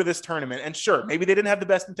to go to this tournament. And sure, maybe they didn't have the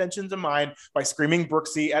best intentions in mind by screaming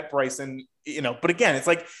Brooksy at Bryson, but again, it's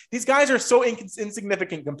like these guys are so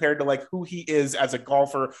insignificant compared to like who he is as a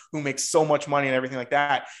golfer who makes so much money and everything like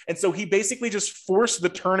that. And so he basically just forced the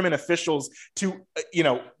tournament officials to,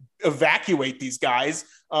 evacuate these guys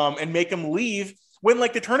and make them leave, when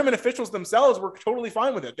like the tournament officials themselves were totally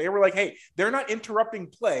fine with it. They were like, hey, they're not interrupting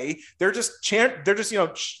play. They're just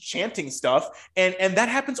chanting stuff. And that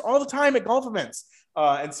happens all the time at golf events.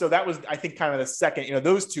 And so that was, I think, kind of the second,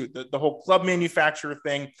 those two, the whole club manufacturer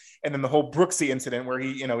thing, and then the whole Brooksy incident where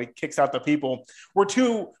he kicks out the people, were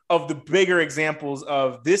two of the bigger examples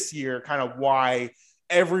of this year, kind of why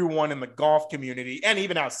everyone in the golf community and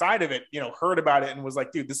even outside of it, heard about it and was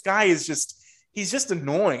like, dude, this guy is he's just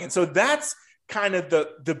annoying. And so that's kind of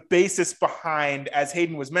the basis behind, as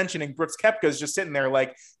Hayden was mentioning, Brooks Koepka is just sitting there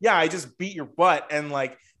like, yeah, I just beat your butt. And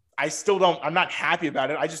like, I'm not happy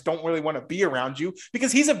about it. I just don't really want to be around you,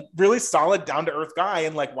 because he's a really solid, down to earth guy.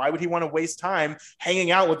 And like, why would he want to waste time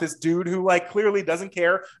hanging out with this dude who like clearly doesn't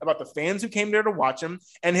care about the fans who came there to watch him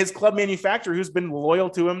and his club manufacturer who's been loyal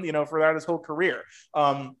to him, throughout his whole career.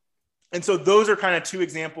 And so those are kind of two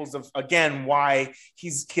examples of, again, why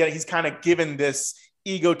he's kind of given this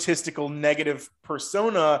egotistical negative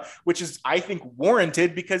persona, which is, I think,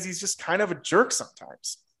 warranted, because he's just kind of a jerk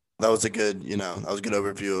sometimes. That was a good, a good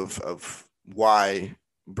overview of why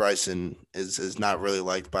Bryson is not really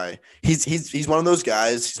liked by. He's one of those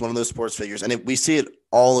guys. He's one of those sports figures, and we see it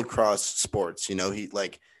all across sports. He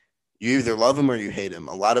like, you either love him or you hate him.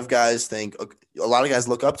 A lot of guys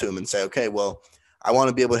look up to him and say, okay, well, I want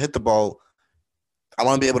to be able to hit the ball. I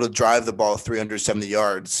want to be able to drive the ball 370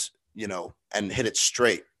 yards, and hit it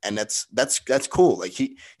straight, and that's cool. Like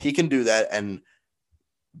he can do that, and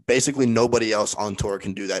basically nobody else on tour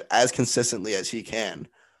can do that as consistently as he can.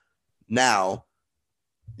 Now,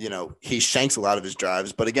 he shanks a lot of his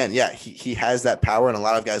drives, but again, yeah, he has that power, and a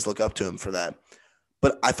lot of guys look up to him for that.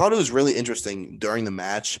 But I thought it was really interesting during the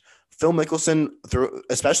match, Phil Mickelson,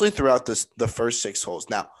 especially throughout the first 6 holes.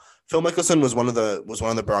 Now, Phil Mickelson was one of the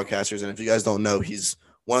broadcasters, and if you guys don't know, he's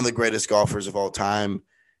one of the greatest golfers of all time.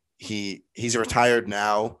 He's retired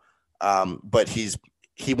now, but he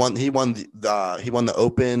won the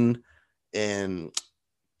Open in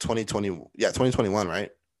 2020. Yeah, 2021,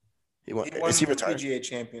 right? He won is he retired? PGA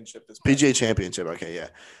Championship. PGA Championship. Okay, yeah.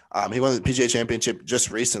 He won the PGA Championship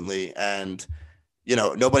just recently, and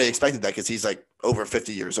nobody expected that, because he's like over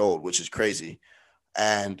 50 years old, which is crazy.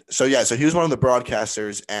 And so he was one of the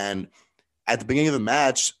broadcasters, and at the beginning of the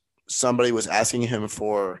match, somebody was asking him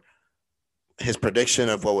for his prediction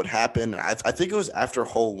of what would happen. I think it was after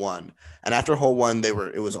hole 1. And after hole 1,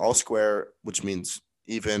 it was all square, which means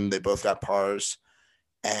even. They both got pars.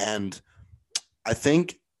 And I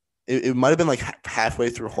think it might have been like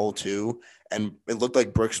halfway through hole 2, and it looked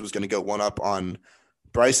like Brooks was going to go 1 up on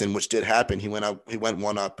Bryson, which did happen. He went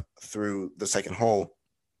 1 up through the second hole.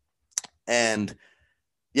 And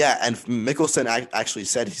yeah, and Mickelson actually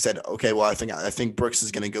said, okay, well, I think Brooks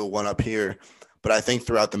is going to go 1 up here. But I think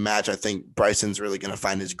throughout the match, I think Bryson's really going to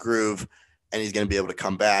find his groove, and he's going to be able to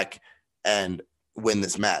come back and win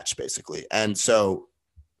this match, basically. And so,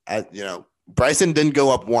 Bryson didn't go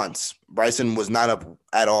up once. Bryson was not up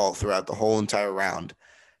at all throughout the whole entire round.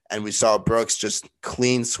 And we saw Brooks just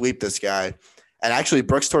clean sweep this guy. And actually,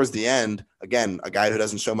 Brooks towards the end, again, a guy who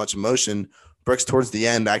doesn't show much emotion, Brooks towards the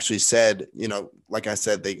end actually said, like I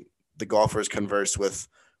said, the golfers converse with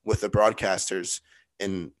the broadcasters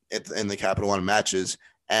in the Capital One matches,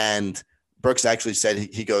 and Brooks actually said,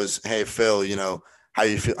 he goes, "Hey Phil, how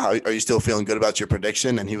you feel? How are you still feeling good about your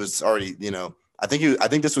prediction?" And he was already, I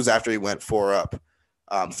think this was after he went 4 up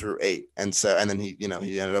through 8, and then he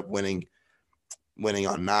ended up winning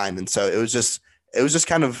on 9, and so it was just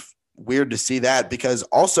kind of weird to see that, because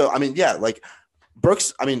also, I mean, yeah, like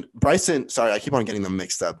Bryson. Sorry, I keep on getting them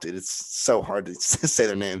mixed up, dude. It's so hard to say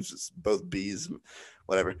their names. It's both B's,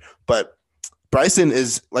 whatever, but. Bryson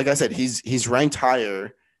is, like I said, he's ranked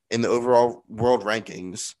higher in the overall world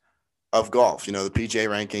rankings of golf, the PGA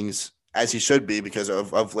rankings, as he should be, because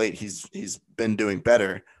of late he's been doing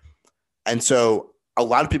better. And so a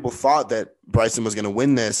lot of people thought that Bryson was going to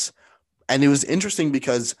win this. And it was interesting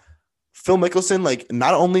because Phil Mickelson, like,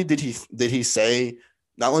 not only did he say,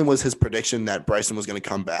 not only was his prediction that Bryson was going to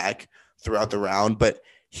come back throughout the round, but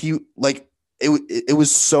he, like, it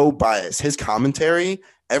was so biased. His commentary,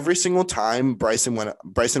 every single time Bryson went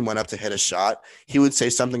up to hit a shot, he would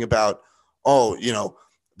say something about, oh,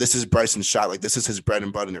 this is Bryson's shot. Like, this is his bread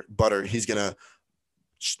and butter. He's going to,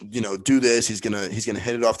 do this. He's going to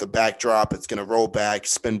hit it off the backdrop. It's going to roll back,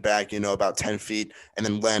 spin back, about 10 feet, and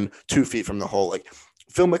then land 2 feet from the hole. Like,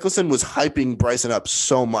 Phil Mickelson was hyping Bryson up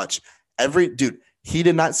so much. He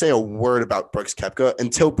did not say a word about Brooks Koepka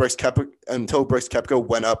until Brooks Koepka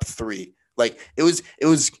went up 3. Like, it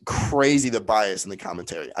was crazy, the bias in the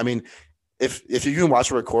commentary. I mean, if you can watch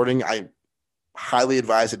a recording, I highly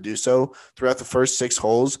advise to do so. Throughout the first 6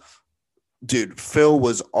 holes, dude, Phil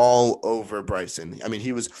was all over Bryson. I mean,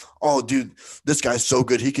 he was, oh, dude, this guy's so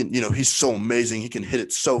good. He can, he's so amazing. He can hit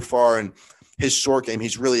it so far. And his short game,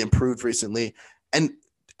 he's really improved recently. And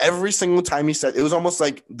every single time he said, it was almost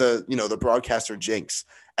like the broadcaster jinx.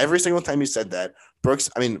 Every single time he said that,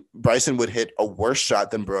 Bryson would hit a worse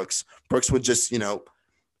shot than Brooks. Brooks would just, hit a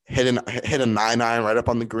 9-iron right up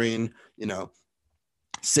on the green,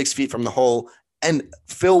 6 feet from the hole. And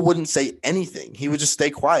Phil wouldn't say anything. He would just stay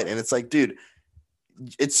quiet. And it's like, dude,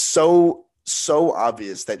 it's so so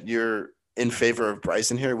obvious that you're in favor of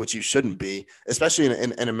Bryson here, which you shouldn't be, especially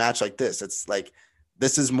in a match like this. It's like,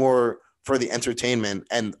 this is more for the entertainment.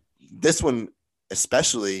 And this one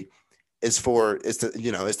especially is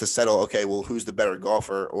to settle, okay, well, who's the better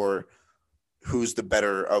golfer, or who's the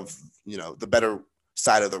better of, the better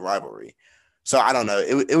side of the rivalry. So I don't know.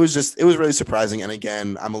 It was really surprising. And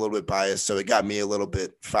again, I'm a little bit biased, so it got me a little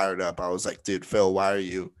bit fired up. I was like, dude, Phil, why are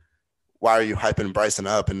you hyping Bryson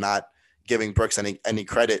up and not giving Brooks any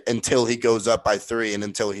credit until he goes up by 3 and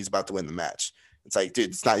until he's about to win the match? It's like,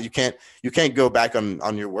 dude, it's not, you can't go back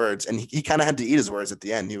on your words. And he kind of had to eat his words at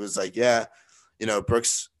the end. He was like, yeah,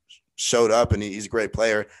 Brooks showed up and he's a great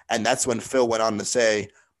player. And that's when Phil went on to say,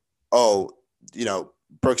 oh,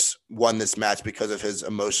 Brooks won this match because of his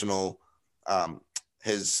emotional,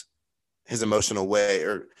 his emotional way,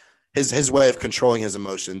 or his way of controlling his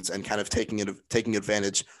emotions and kind of taking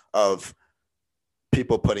advantage of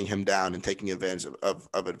people putting him down and taking advantage of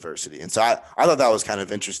adversity. And so I thought that was kind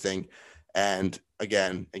of interesting. And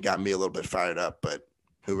again, it got me a little bit fired up, but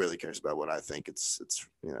who really cares about what I think? It's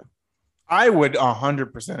I would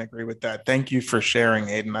 100% agree with that. Thank you for sharing,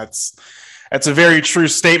 Hayden. That's a very true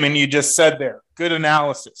statement you just said there. Good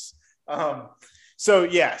analysis. So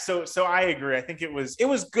I agree. I think it was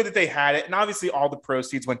good that they had it, and obviously all the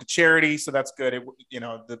proceeds went to charity, so that's good.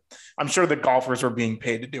 I'm sure the golfers were being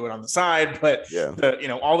paid to do it on the side, but yeah,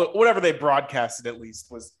 whatever they broadcasted at least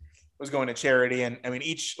was going to charity. And I mean,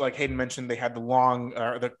 each, like Hayden mentioned, they had the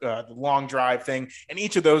long drive thing, and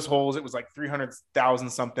each of those holes, it was like 300,000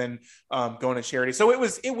 something going to charity. So it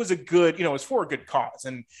was a good, it was for a good cause,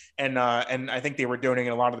 and I think they were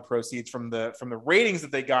donating a lot of the proceeds from the ratings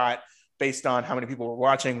that they got based on how many people were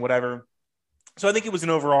watching, whatever. So I think it was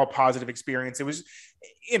an overall positive experience. It was,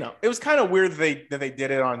 it was kind of weird that they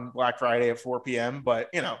did it on Black Friday at 4 p.m., but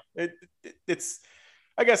it's,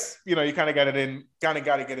 I guess, you kind of got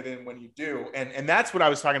to get it in when you do. And that's what I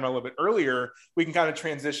was talking about a little bit earlier. We can kind of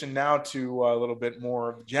transition now to a little bit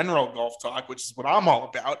more of general golf talk, which is what I'm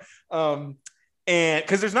all about. And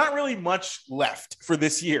because there's not really much left for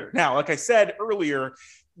this year. Now, like I said earlier,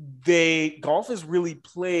 golf is really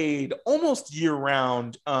played almost year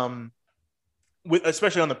round,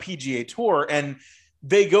 especially on the PGA Tour, and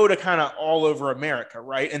they go to kind of all over America,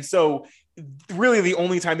 right? And so really the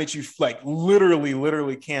only time that you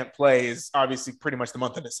literally can't play is obviously pretty much the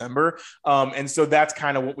month of December. And so that's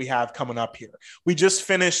kind of what we have coming up here. We just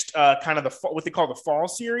finished kind of what they call the fall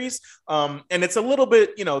series. And it's a little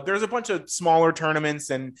bit, there's a bunch of smaller tournaments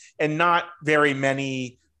and not very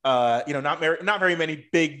many, not very many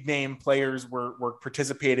big name players were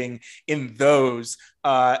participating in those.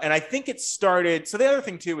 And I think it started. So the other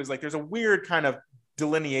thing too is there's a weird kind of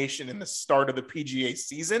delineation in the start of the PGA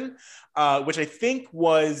season, which I think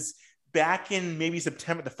was back in maybe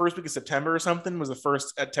September, the first week of September or something was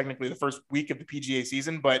technically the first week of the PGA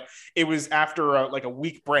season, but it was after a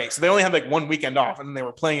week break. So they only had one weekend off, and then they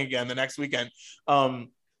were playing again the next weekend. And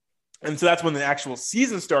so that's when the actual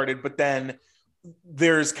season started. But then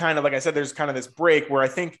there's kind of, like I said, there's kind of this break where I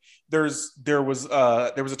think there was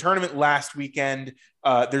a tournament last weekend.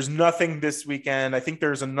 There's nothing this weekend. I think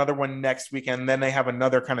there's another one next weekend. Then they have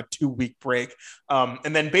another kind of 2-week break.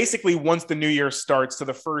 And then basically once the new year starts, so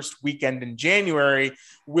the first weekend in January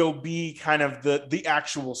will be kind of the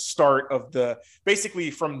actual start of basically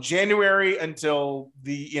from January until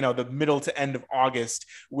the middle to end of August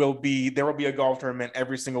there will be a golf tournament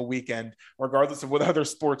every single weekend, regardless of what other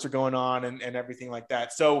sports are going on and everything like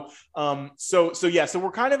that. So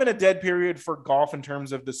we're kind of in a dead period for golf in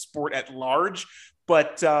terms of the sport at large. So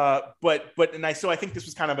I think this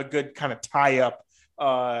was kind of a good kind of tie up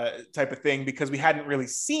type of thing, because we hadn't really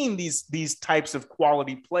seen these types of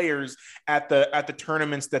quality players at the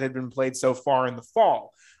tournaments that had been played so far in the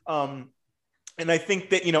fall. And I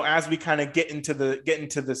think that, as we kind of get into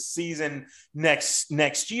the season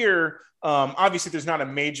next year, obviously there's not a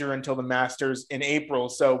major until the Masters in April.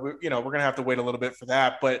 So, we're going to have to wait a little bit for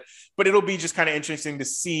that, but it'll be just kind of interesting to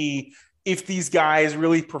see if these guys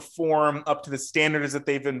really perform up to the standards that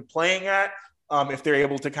they've been playing at, if they're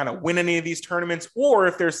able to kind of win any of these tournaments, or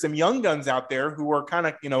if there's some young guns out there who are kind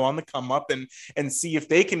of, on the come up, and see if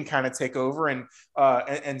they can kind of take over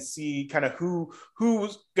and see kind of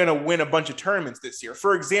who's going to win a bunch of tournaments this year.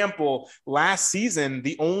 For example, last season,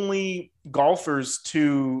 the only golfers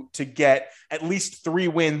to get at least 3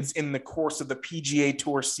 wins in the course of the PGA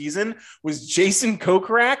Tour season was Jason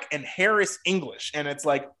Kokrak and Harris English. And it's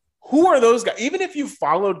like, who are those guys? Even if you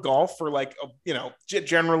followed golf for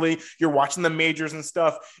generally you're watching the majors and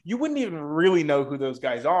stuff, you wouldn't even really know who those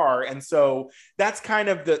guys are. And so that's kind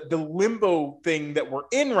of the limbo thing that we're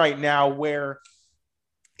in right now, where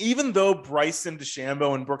even though Bryson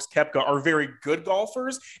DeChambeau and Brooks Koepka are very good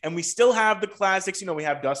golfers, and we still have the classics, we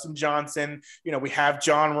have Dustin Johnson, we have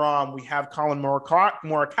Jon Rahm, we have Colin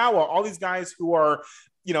Morikawa, all these guys who are,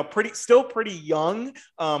 still pretty young,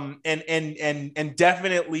 and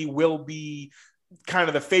definitely will be kind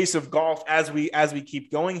of the face of golf as we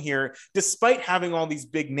keep going here, despite having all these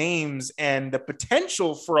big names and the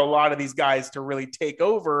potential for a lot of these guys to really take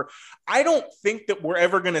over. I don't think that we're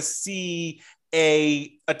ever going to see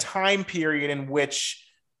a time period in which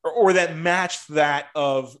or that matched that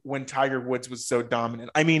of when Tiger Woods was so dominant.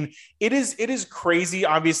 I mean, it is crazy.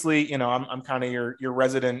 Obviously, I'm kind of your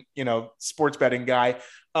resident, sports betting guy.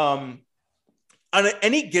 On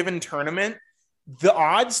any given tournament, the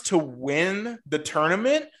odds to win the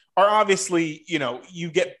tournament are obviously, you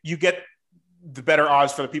get the better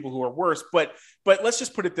odds for the people who are worse. But let's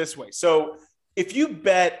just put it this way. So if you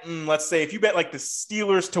bet, let's say if you bet like the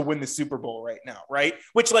Steelers to win the Super Bowl right now, right?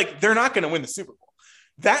 Which like they're not going to win the Super Bowl.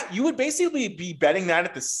 That you would basically be betting that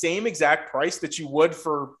at the same exact price that you would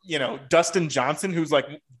for, Dustin Johnson, who's like,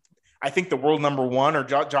 I think the world number one, or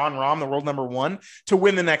Jon Rahm, the world number one, to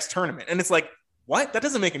win the next tournament. And it's like, what? That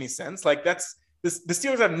doesn't make any sense. Like the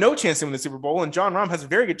Steelers have no chance to win the Super Bowl, and Jon Rahm has a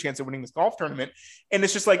very good chance of winning this golf tournament. And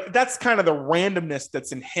it's just like, that's kind of the randomness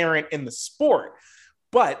that's inherent in the sport.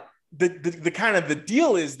 But the kind of the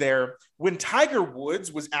deal is there, when Tiger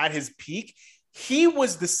Woods was at his peak, he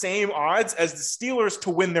was the same odds as the Steelers to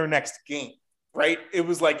win their next game, right? It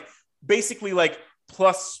was like basically like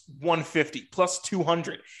plus 150, plus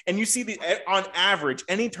 200. And you see on average,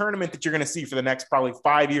 any tournament that you're going to see for the next probably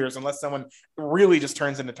 5 years, unless someone really just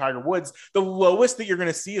turns into Tiger Woods, the lowest that you're going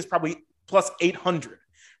to see is probably plus 800.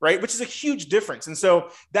 Right, which is a huge difference. And so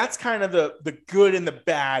that's kind of the good and the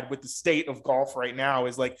bad with the state of golf right now,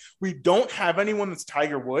 is like, we don't have anyone that's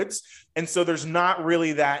Tiger Woods. And so there's not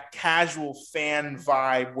really that casual fan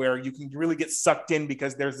vibe where you can really get sucked in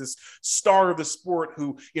because there's this star of the sport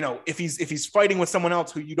who, if he's fighting with someone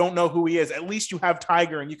else who you don't know who he is, at least you have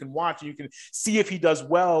Tiger and you can watch and you can see if he does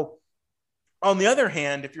well. On the other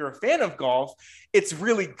hand, if you're a fan of golf, it's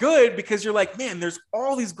really good because you're like, man, there's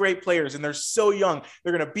all these great players and they're so young.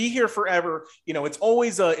 They're going to be here forever. It's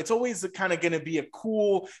always kind of going to be a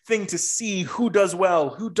cool thing to see who does well,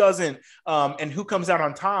 who doesn't, and who comes out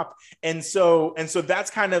on top. And so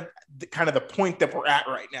that's kind of the point that we're at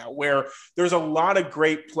right now, where there's a lot of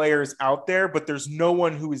great players out there, but there's no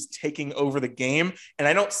one who is taking over the game. And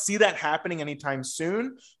I don't see that happening anytime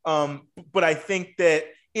soon. But I think that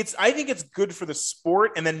I think it's good for the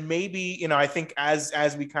sport. And then maybe, I think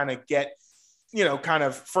as we kind of get, kind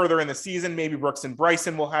of further in the season, maybe Brooks and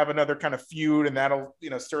Bryson will have another kind of feud, and that'll,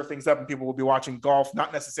 stir things up, and people will be watching golf,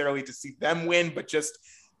 not necessarily to see them win, but just,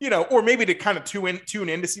 or maybe to kind of tune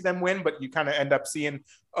in to see them win, but you kind of end up seeing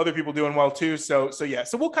other people doing well too. So yeah,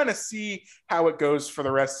 so we'll kind of see how it goes for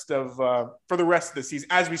the rest of the season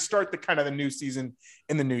as we start the new season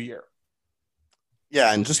in the new year.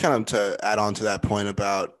 Yeah, and just kind of to add on to that point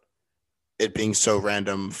about it being so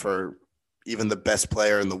random for even the best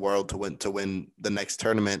player in the world to win the next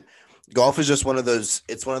tournament, golf is just one of those.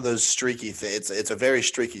 It's one of those streaky things. It's a very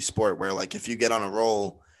streaky sport where, like, if you get on a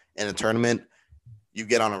roll in a tournament, you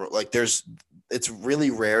get on a roll. Like, it's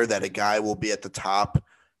really rare that a guy will be at the top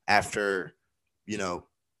after,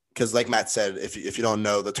 because like Matt said, if you don't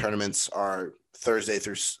know, the tournaments are Thursday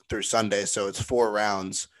through Sunday, so it's 4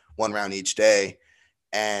 rounds, 1 round each day.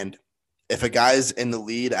 And if a guy's in the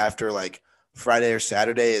lead after like Friday or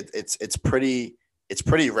Saturday, it's pretty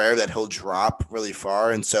rare that he'll drop really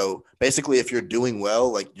far. And so basically, if you're doing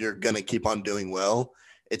well, like, you're gonna keep on doing well.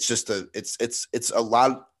 It's just it's a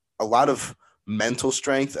lot of mental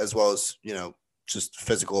strength as well as, just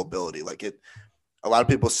physical ability. Like, a lot of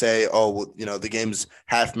people say, oh, well, the game's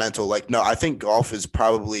half mental. Like, no, I think golf is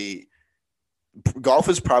probably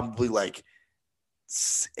like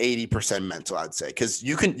 80% mental, I'd say, because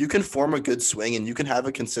you can form a good swing and you can have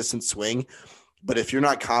a consistent swing, but if you're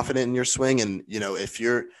not confident in your swing, and if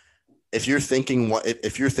you're thinking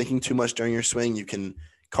too much during your swing, you can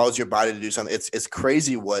cause your body to do something. It's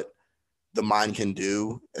crazy what the mind can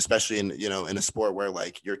do, especially in in a sport where,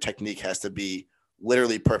 like, your technique has to be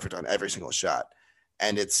literally perfect on every single shot.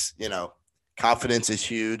 And it's confidence is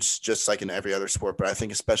huge, just like in every other sport, but I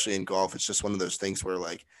think especially in golf, it's just one of those things where,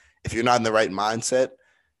 like, if you're not in the right mindset,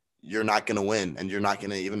 you're not going to win, and you're not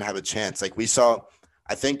going to even have a chance. Like, we saw,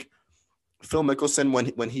 I think Phil Mickelson,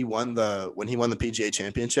 when he won the PGA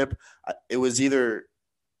Championship, it was either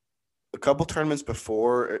a couple tournaments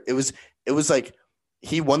before. It was like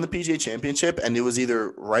he won the PGA Championship, and it was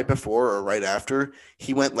either right before or right after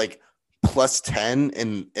he went like plus 10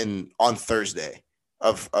 in on Thursday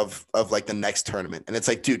of like the next tournament. And it's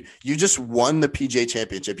like, dude, you just won the PGA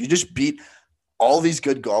championship. You just beat all these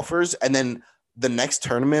good golfers. And then the next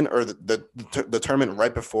tournament or the tournament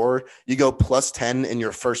right before, you go plus 10 in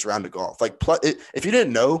your first round of golf. Like if you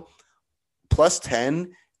didn't know, plus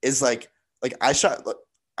 10 is like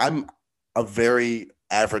I'm a very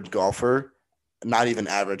average golfer, not even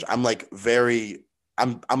average. I'm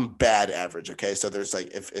bad average. Okay. So there's like,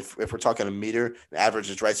 if we're talking a meter, the average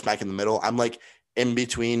is right smack in the middle. I'm like in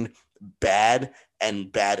between bad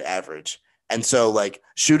and bad average. And so like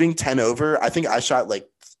shooting 10 over, I think I shot like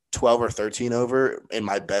 12 or 13 over in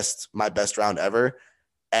my best round ever.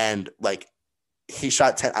 And like he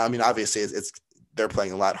shot 10. I mean, obviously it's they're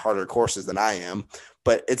playing a lot harder courses than I am,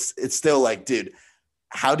 but it's still like, dude,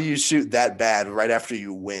 how do you shoot that bad right after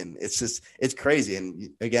you win? It's crazy. And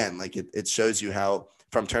again, like it shows you how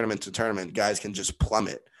from tournament to tournament, guys can just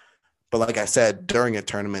plummet. But like I said, during a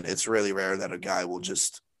tournament, it's really rare that a guy will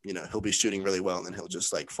just, he'll be shooting really well and then he'll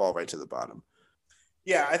just like fall right to the bottom.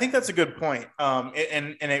 Yeah, I think that's a good point.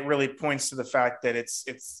 And it really points to the fact that it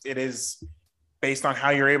is based on how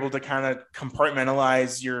you're able to kind of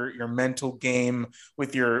compartmentalize your mental game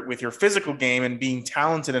with your physical game and being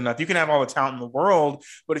talented enough. You can have all the talent in the world,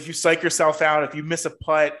 but if you psych yourself out, if you miss a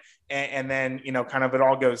putt and then, kind of it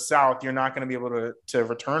all goes south, you're not going to be able to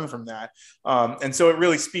return from that. And so it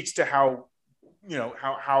really speaks to how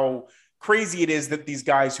crazy it is that these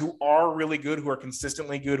guys who are really good, who are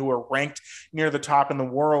consistently good, who are ranked near the top in the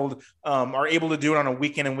world, are able to do it on a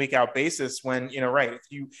week in and week out basis when, right. If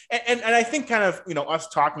you, and I think kind of, us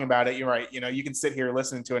talking about it, you're right. You can sit here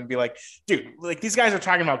listening to it and be like, dude, like these guys are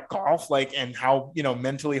talking about golf, like, and how,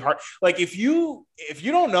 mentally hard, like if you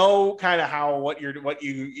don't know kind of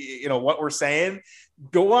what we're saying,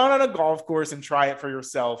 go out on a golf course and try it for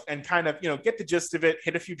yourself and kind of, get the gist of it,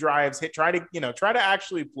 hit a few drives, try to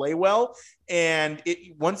actually play well. And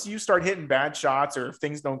once you start hitting bad shots or if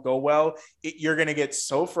things don't go well, you're going to get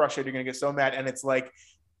so frustrated. You're going to get so mad. And it's like,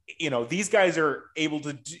 these guys are able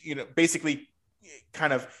to, basically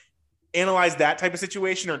kind of analyze that type of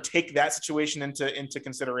situation or take that situation into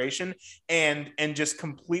consideration and just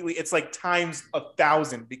completely, it's like times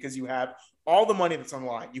 1,000 because you have all the money that's on the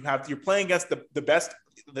line. You're playing against the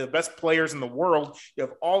best players in the world. You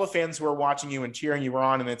have all the fans who are watching you and cheering you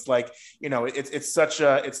on. And it's like, it's such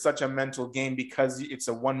a mental game because it's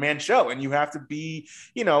a one-man show and you have to be,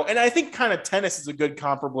 and I think kind of tennis is a good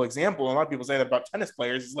comparable example. A lot of people say that about tennis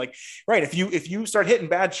players. It's like, right. If you start hitting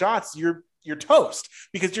bad shots, you're toast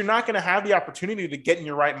because you're not going to have the opportunity to get in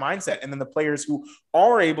your right mindset. And then the players who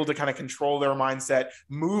are able to kind of control their mindset,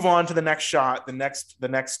 move on to the next shot, the next,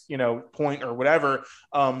 point or whatever,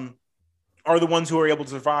 are the ones who are able to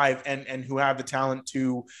survive and who have the talent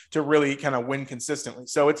to really kind of win consistently.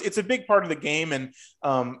 So it's a big part of the game. And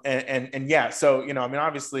yeah, so,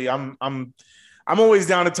 obviously I'm always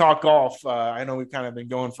down to talk golf. I know we've kind of been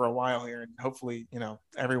going for a while here and hopefully,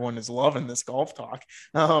 everyone is loving this golf talk.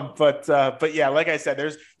 But yeah, like I said,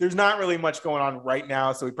 there's not really much going on right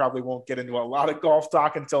now. So we probably won't get into a lot of golf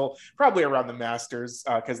talk until probably around the Masters.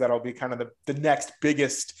 Cause that'll be kind of the next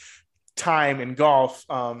biggest time in golf.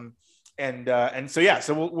 And so, yeah,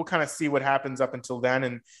 so we'll kind of see what happens up until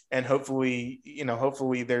then. And hopefully,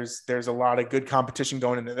 hopefully there's a lot of good competition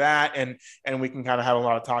going into that. And we can kind of have a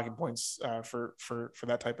lot of talking points for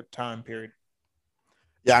that type of time period.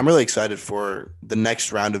 Yeah, I'm really excited for the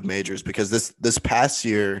next round of majors because this past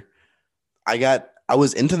year I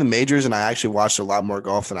was into the majors and I actually watched a lot more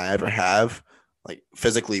golf than I ever have, like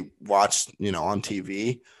physically watched, on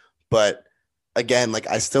TV. But again, like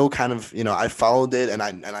I still kind of, I followed it and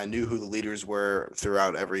I knew who the leaders were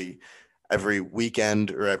throughout every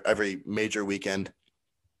weekend or every major weekend.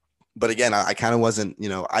 But again, I kind of wasn't,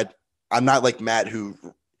 I'm not like Matt who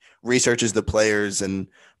researches the players and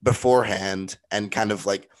beforehand and kind of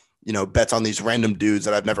like, bets on these random dudes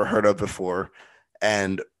that I've never heard of before.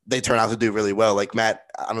 And they turn out to do really well. Like Matt,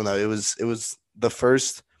 I don't know. It was the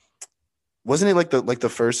first, wasn't it like the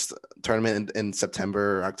first tournament in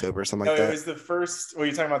September or October or something like that? It was the first. Were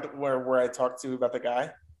you talking about where I talked to about the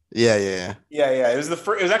guy? Yeah. It was the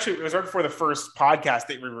first. It was right before the first podcast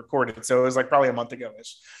that we recorded, so it was like probably a month ago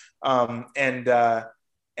ish.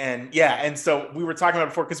 And so we were talking about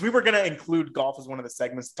before because we were going to include golf as one of the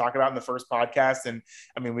segments to talk about in the first podcast. And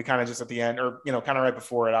I mean, we kind of just at the end or, kind of right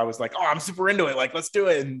before it, I was like, oh, I'm super into it. Like, let's do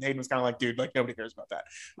it. And Hayden was kind of like, dude, like nobody cares about that.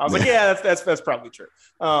 I was like, yeah, that's probably true.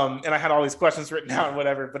 And I had all these questions written down,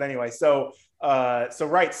 whatever. But anyway, so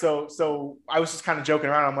So I was just kind of joking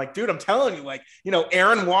around. I'm like, dude, I'm telling you, like,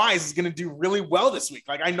 Aaron Wise is going to do really well this week.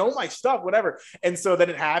 Like, I know my stuff, whatever. And so then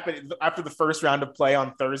it happened after the first round of play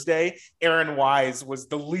on Thursday. Aaron Wise was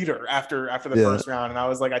the leader after the first round, and I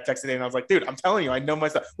was like, I texted him and I was like, dude, I'm telling you, I know my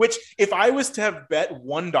stuff. Which, if I was to have bet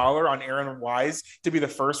 $1 on Aaron Wise to be the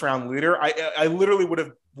first round leader, I literally would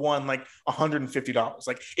have won like $150.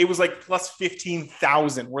 Like, it was like plus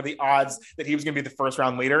 15,000 were the odds that he was going to be the first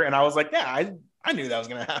round leader, and I was like, yeah, I knew that was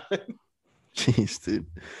going to happen. Jeez, dude.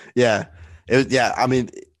 Yeah. Yeah. I mean,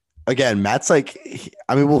 again, Matt's like,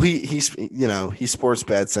 he's he sports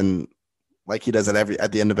bets, and like he does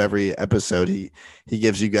at the end of every episode, he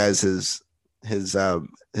gives you guys his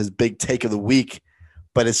big take of the week.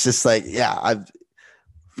 But it's just like, yeah,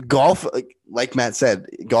 golf, like Matt said,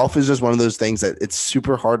 golf is just one of those things that it's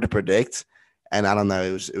super hard to predict. And I don't know,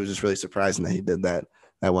 it was just really surprising that he did that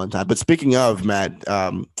one time. But speaking of, Matt,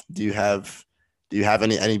 do you have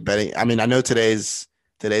any betting? I mean, I know today's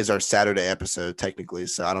our Saturday episode technically,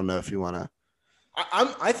 so I don't know if you want to.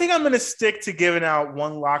 I think I'm going to stick to giving out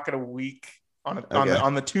one lock a week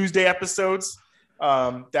on the Tuesday episodes.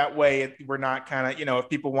 That way we're not kind of, if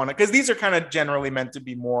people want to, because these are kind of generally meant to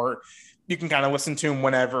be more, you can kind of listen to them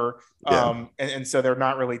whenever. And so they're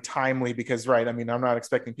not really timely because, right. I mean, I'm not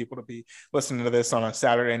expecting people to be listening to this on a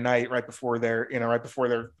Saturday night, right before they're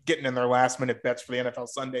getting in their last minute bets for the NFL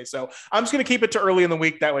Sunday. So I'm just going to keep it to early in the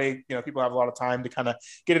week. That way, people have a lot of time to kind of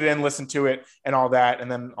get it in, listen to it and all that. And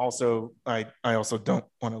then also, I also don't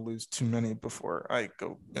want to lose too many before I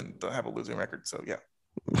go and have a losing record. So yeah.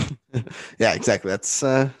 Yeah, exactly. That's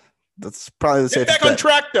probably the safest bet. Back on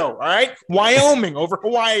track though. All right, Wyoming over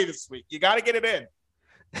Hawaii this week. You got to get it in.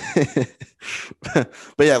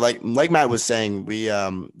 But yeah, like Matt was saying, we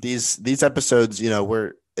these episodes,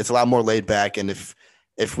 it's a lot more laid back, and if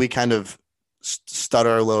we kind of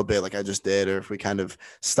stutter a little bit, like I just did, or if we kind of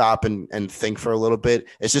stop and think for a little bit,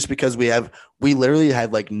 it's just because we literally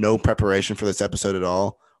had like no preparation for this episode at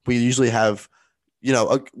all. We usually have.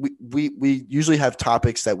 We usually have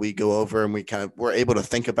topics that we go over and we're able to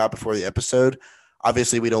think about before the episode.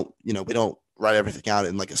 Obviously, we don't write everything out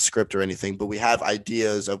in like a script or anything, but we have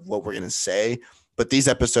ideas of what we're going to say. But this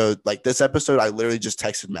episode, I literally just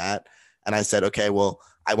texted Matt and I said, okay, well,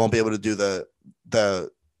 I won't be able to do the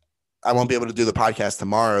podcast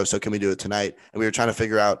tomorrow. So can we do it tonight? And we were trying to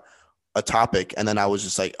figure out a topic. And then I was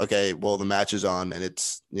just like, okay, well, the match is on and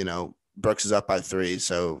it's, Brooks is up by 3,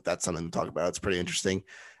 so that's something to talk about. It's pretty interesting,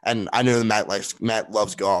 and I know that Matt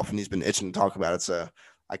loves golf, and he's been itching to talk about it. So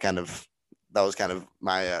that was kind of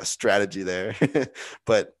my strategy there.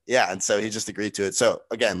 But yeah, and so he just agreed to it. So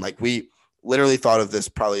again, like we literally thought of this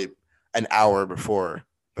probably an hour before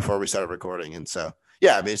we started recording, and so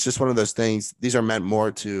yeah, I mean it's just one of those things. These are meant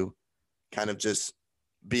more to kind of just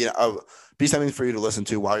be something for you to listen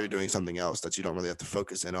to while you're doing something else that you don't really have to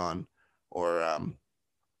focus in on, or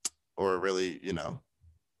really,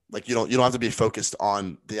 like you don't have to be focused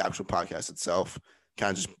on the actual podcast itself, kind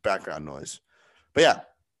of just background noise. But yeah,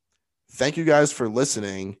 thank you guys for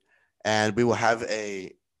listening, and we will have an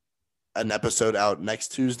episode out next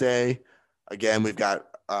Tuesday. Again, we've got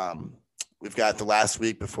the last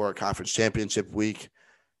week before conference championship week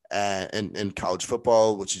and in college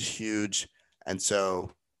football, which is huge. And so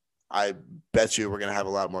I bet you we're going to have a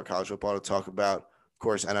lot more college football to talk about, of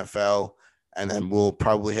course, NFL. And then we'll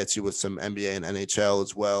probably hit you with some NBA and NHL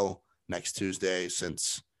as well next Tuesday,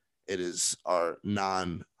 since it is our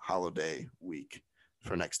non-holiday week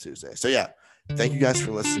for next Tuesday. So yeah, thank you guys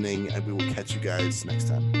for listening, and we will catch you guys next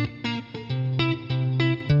time.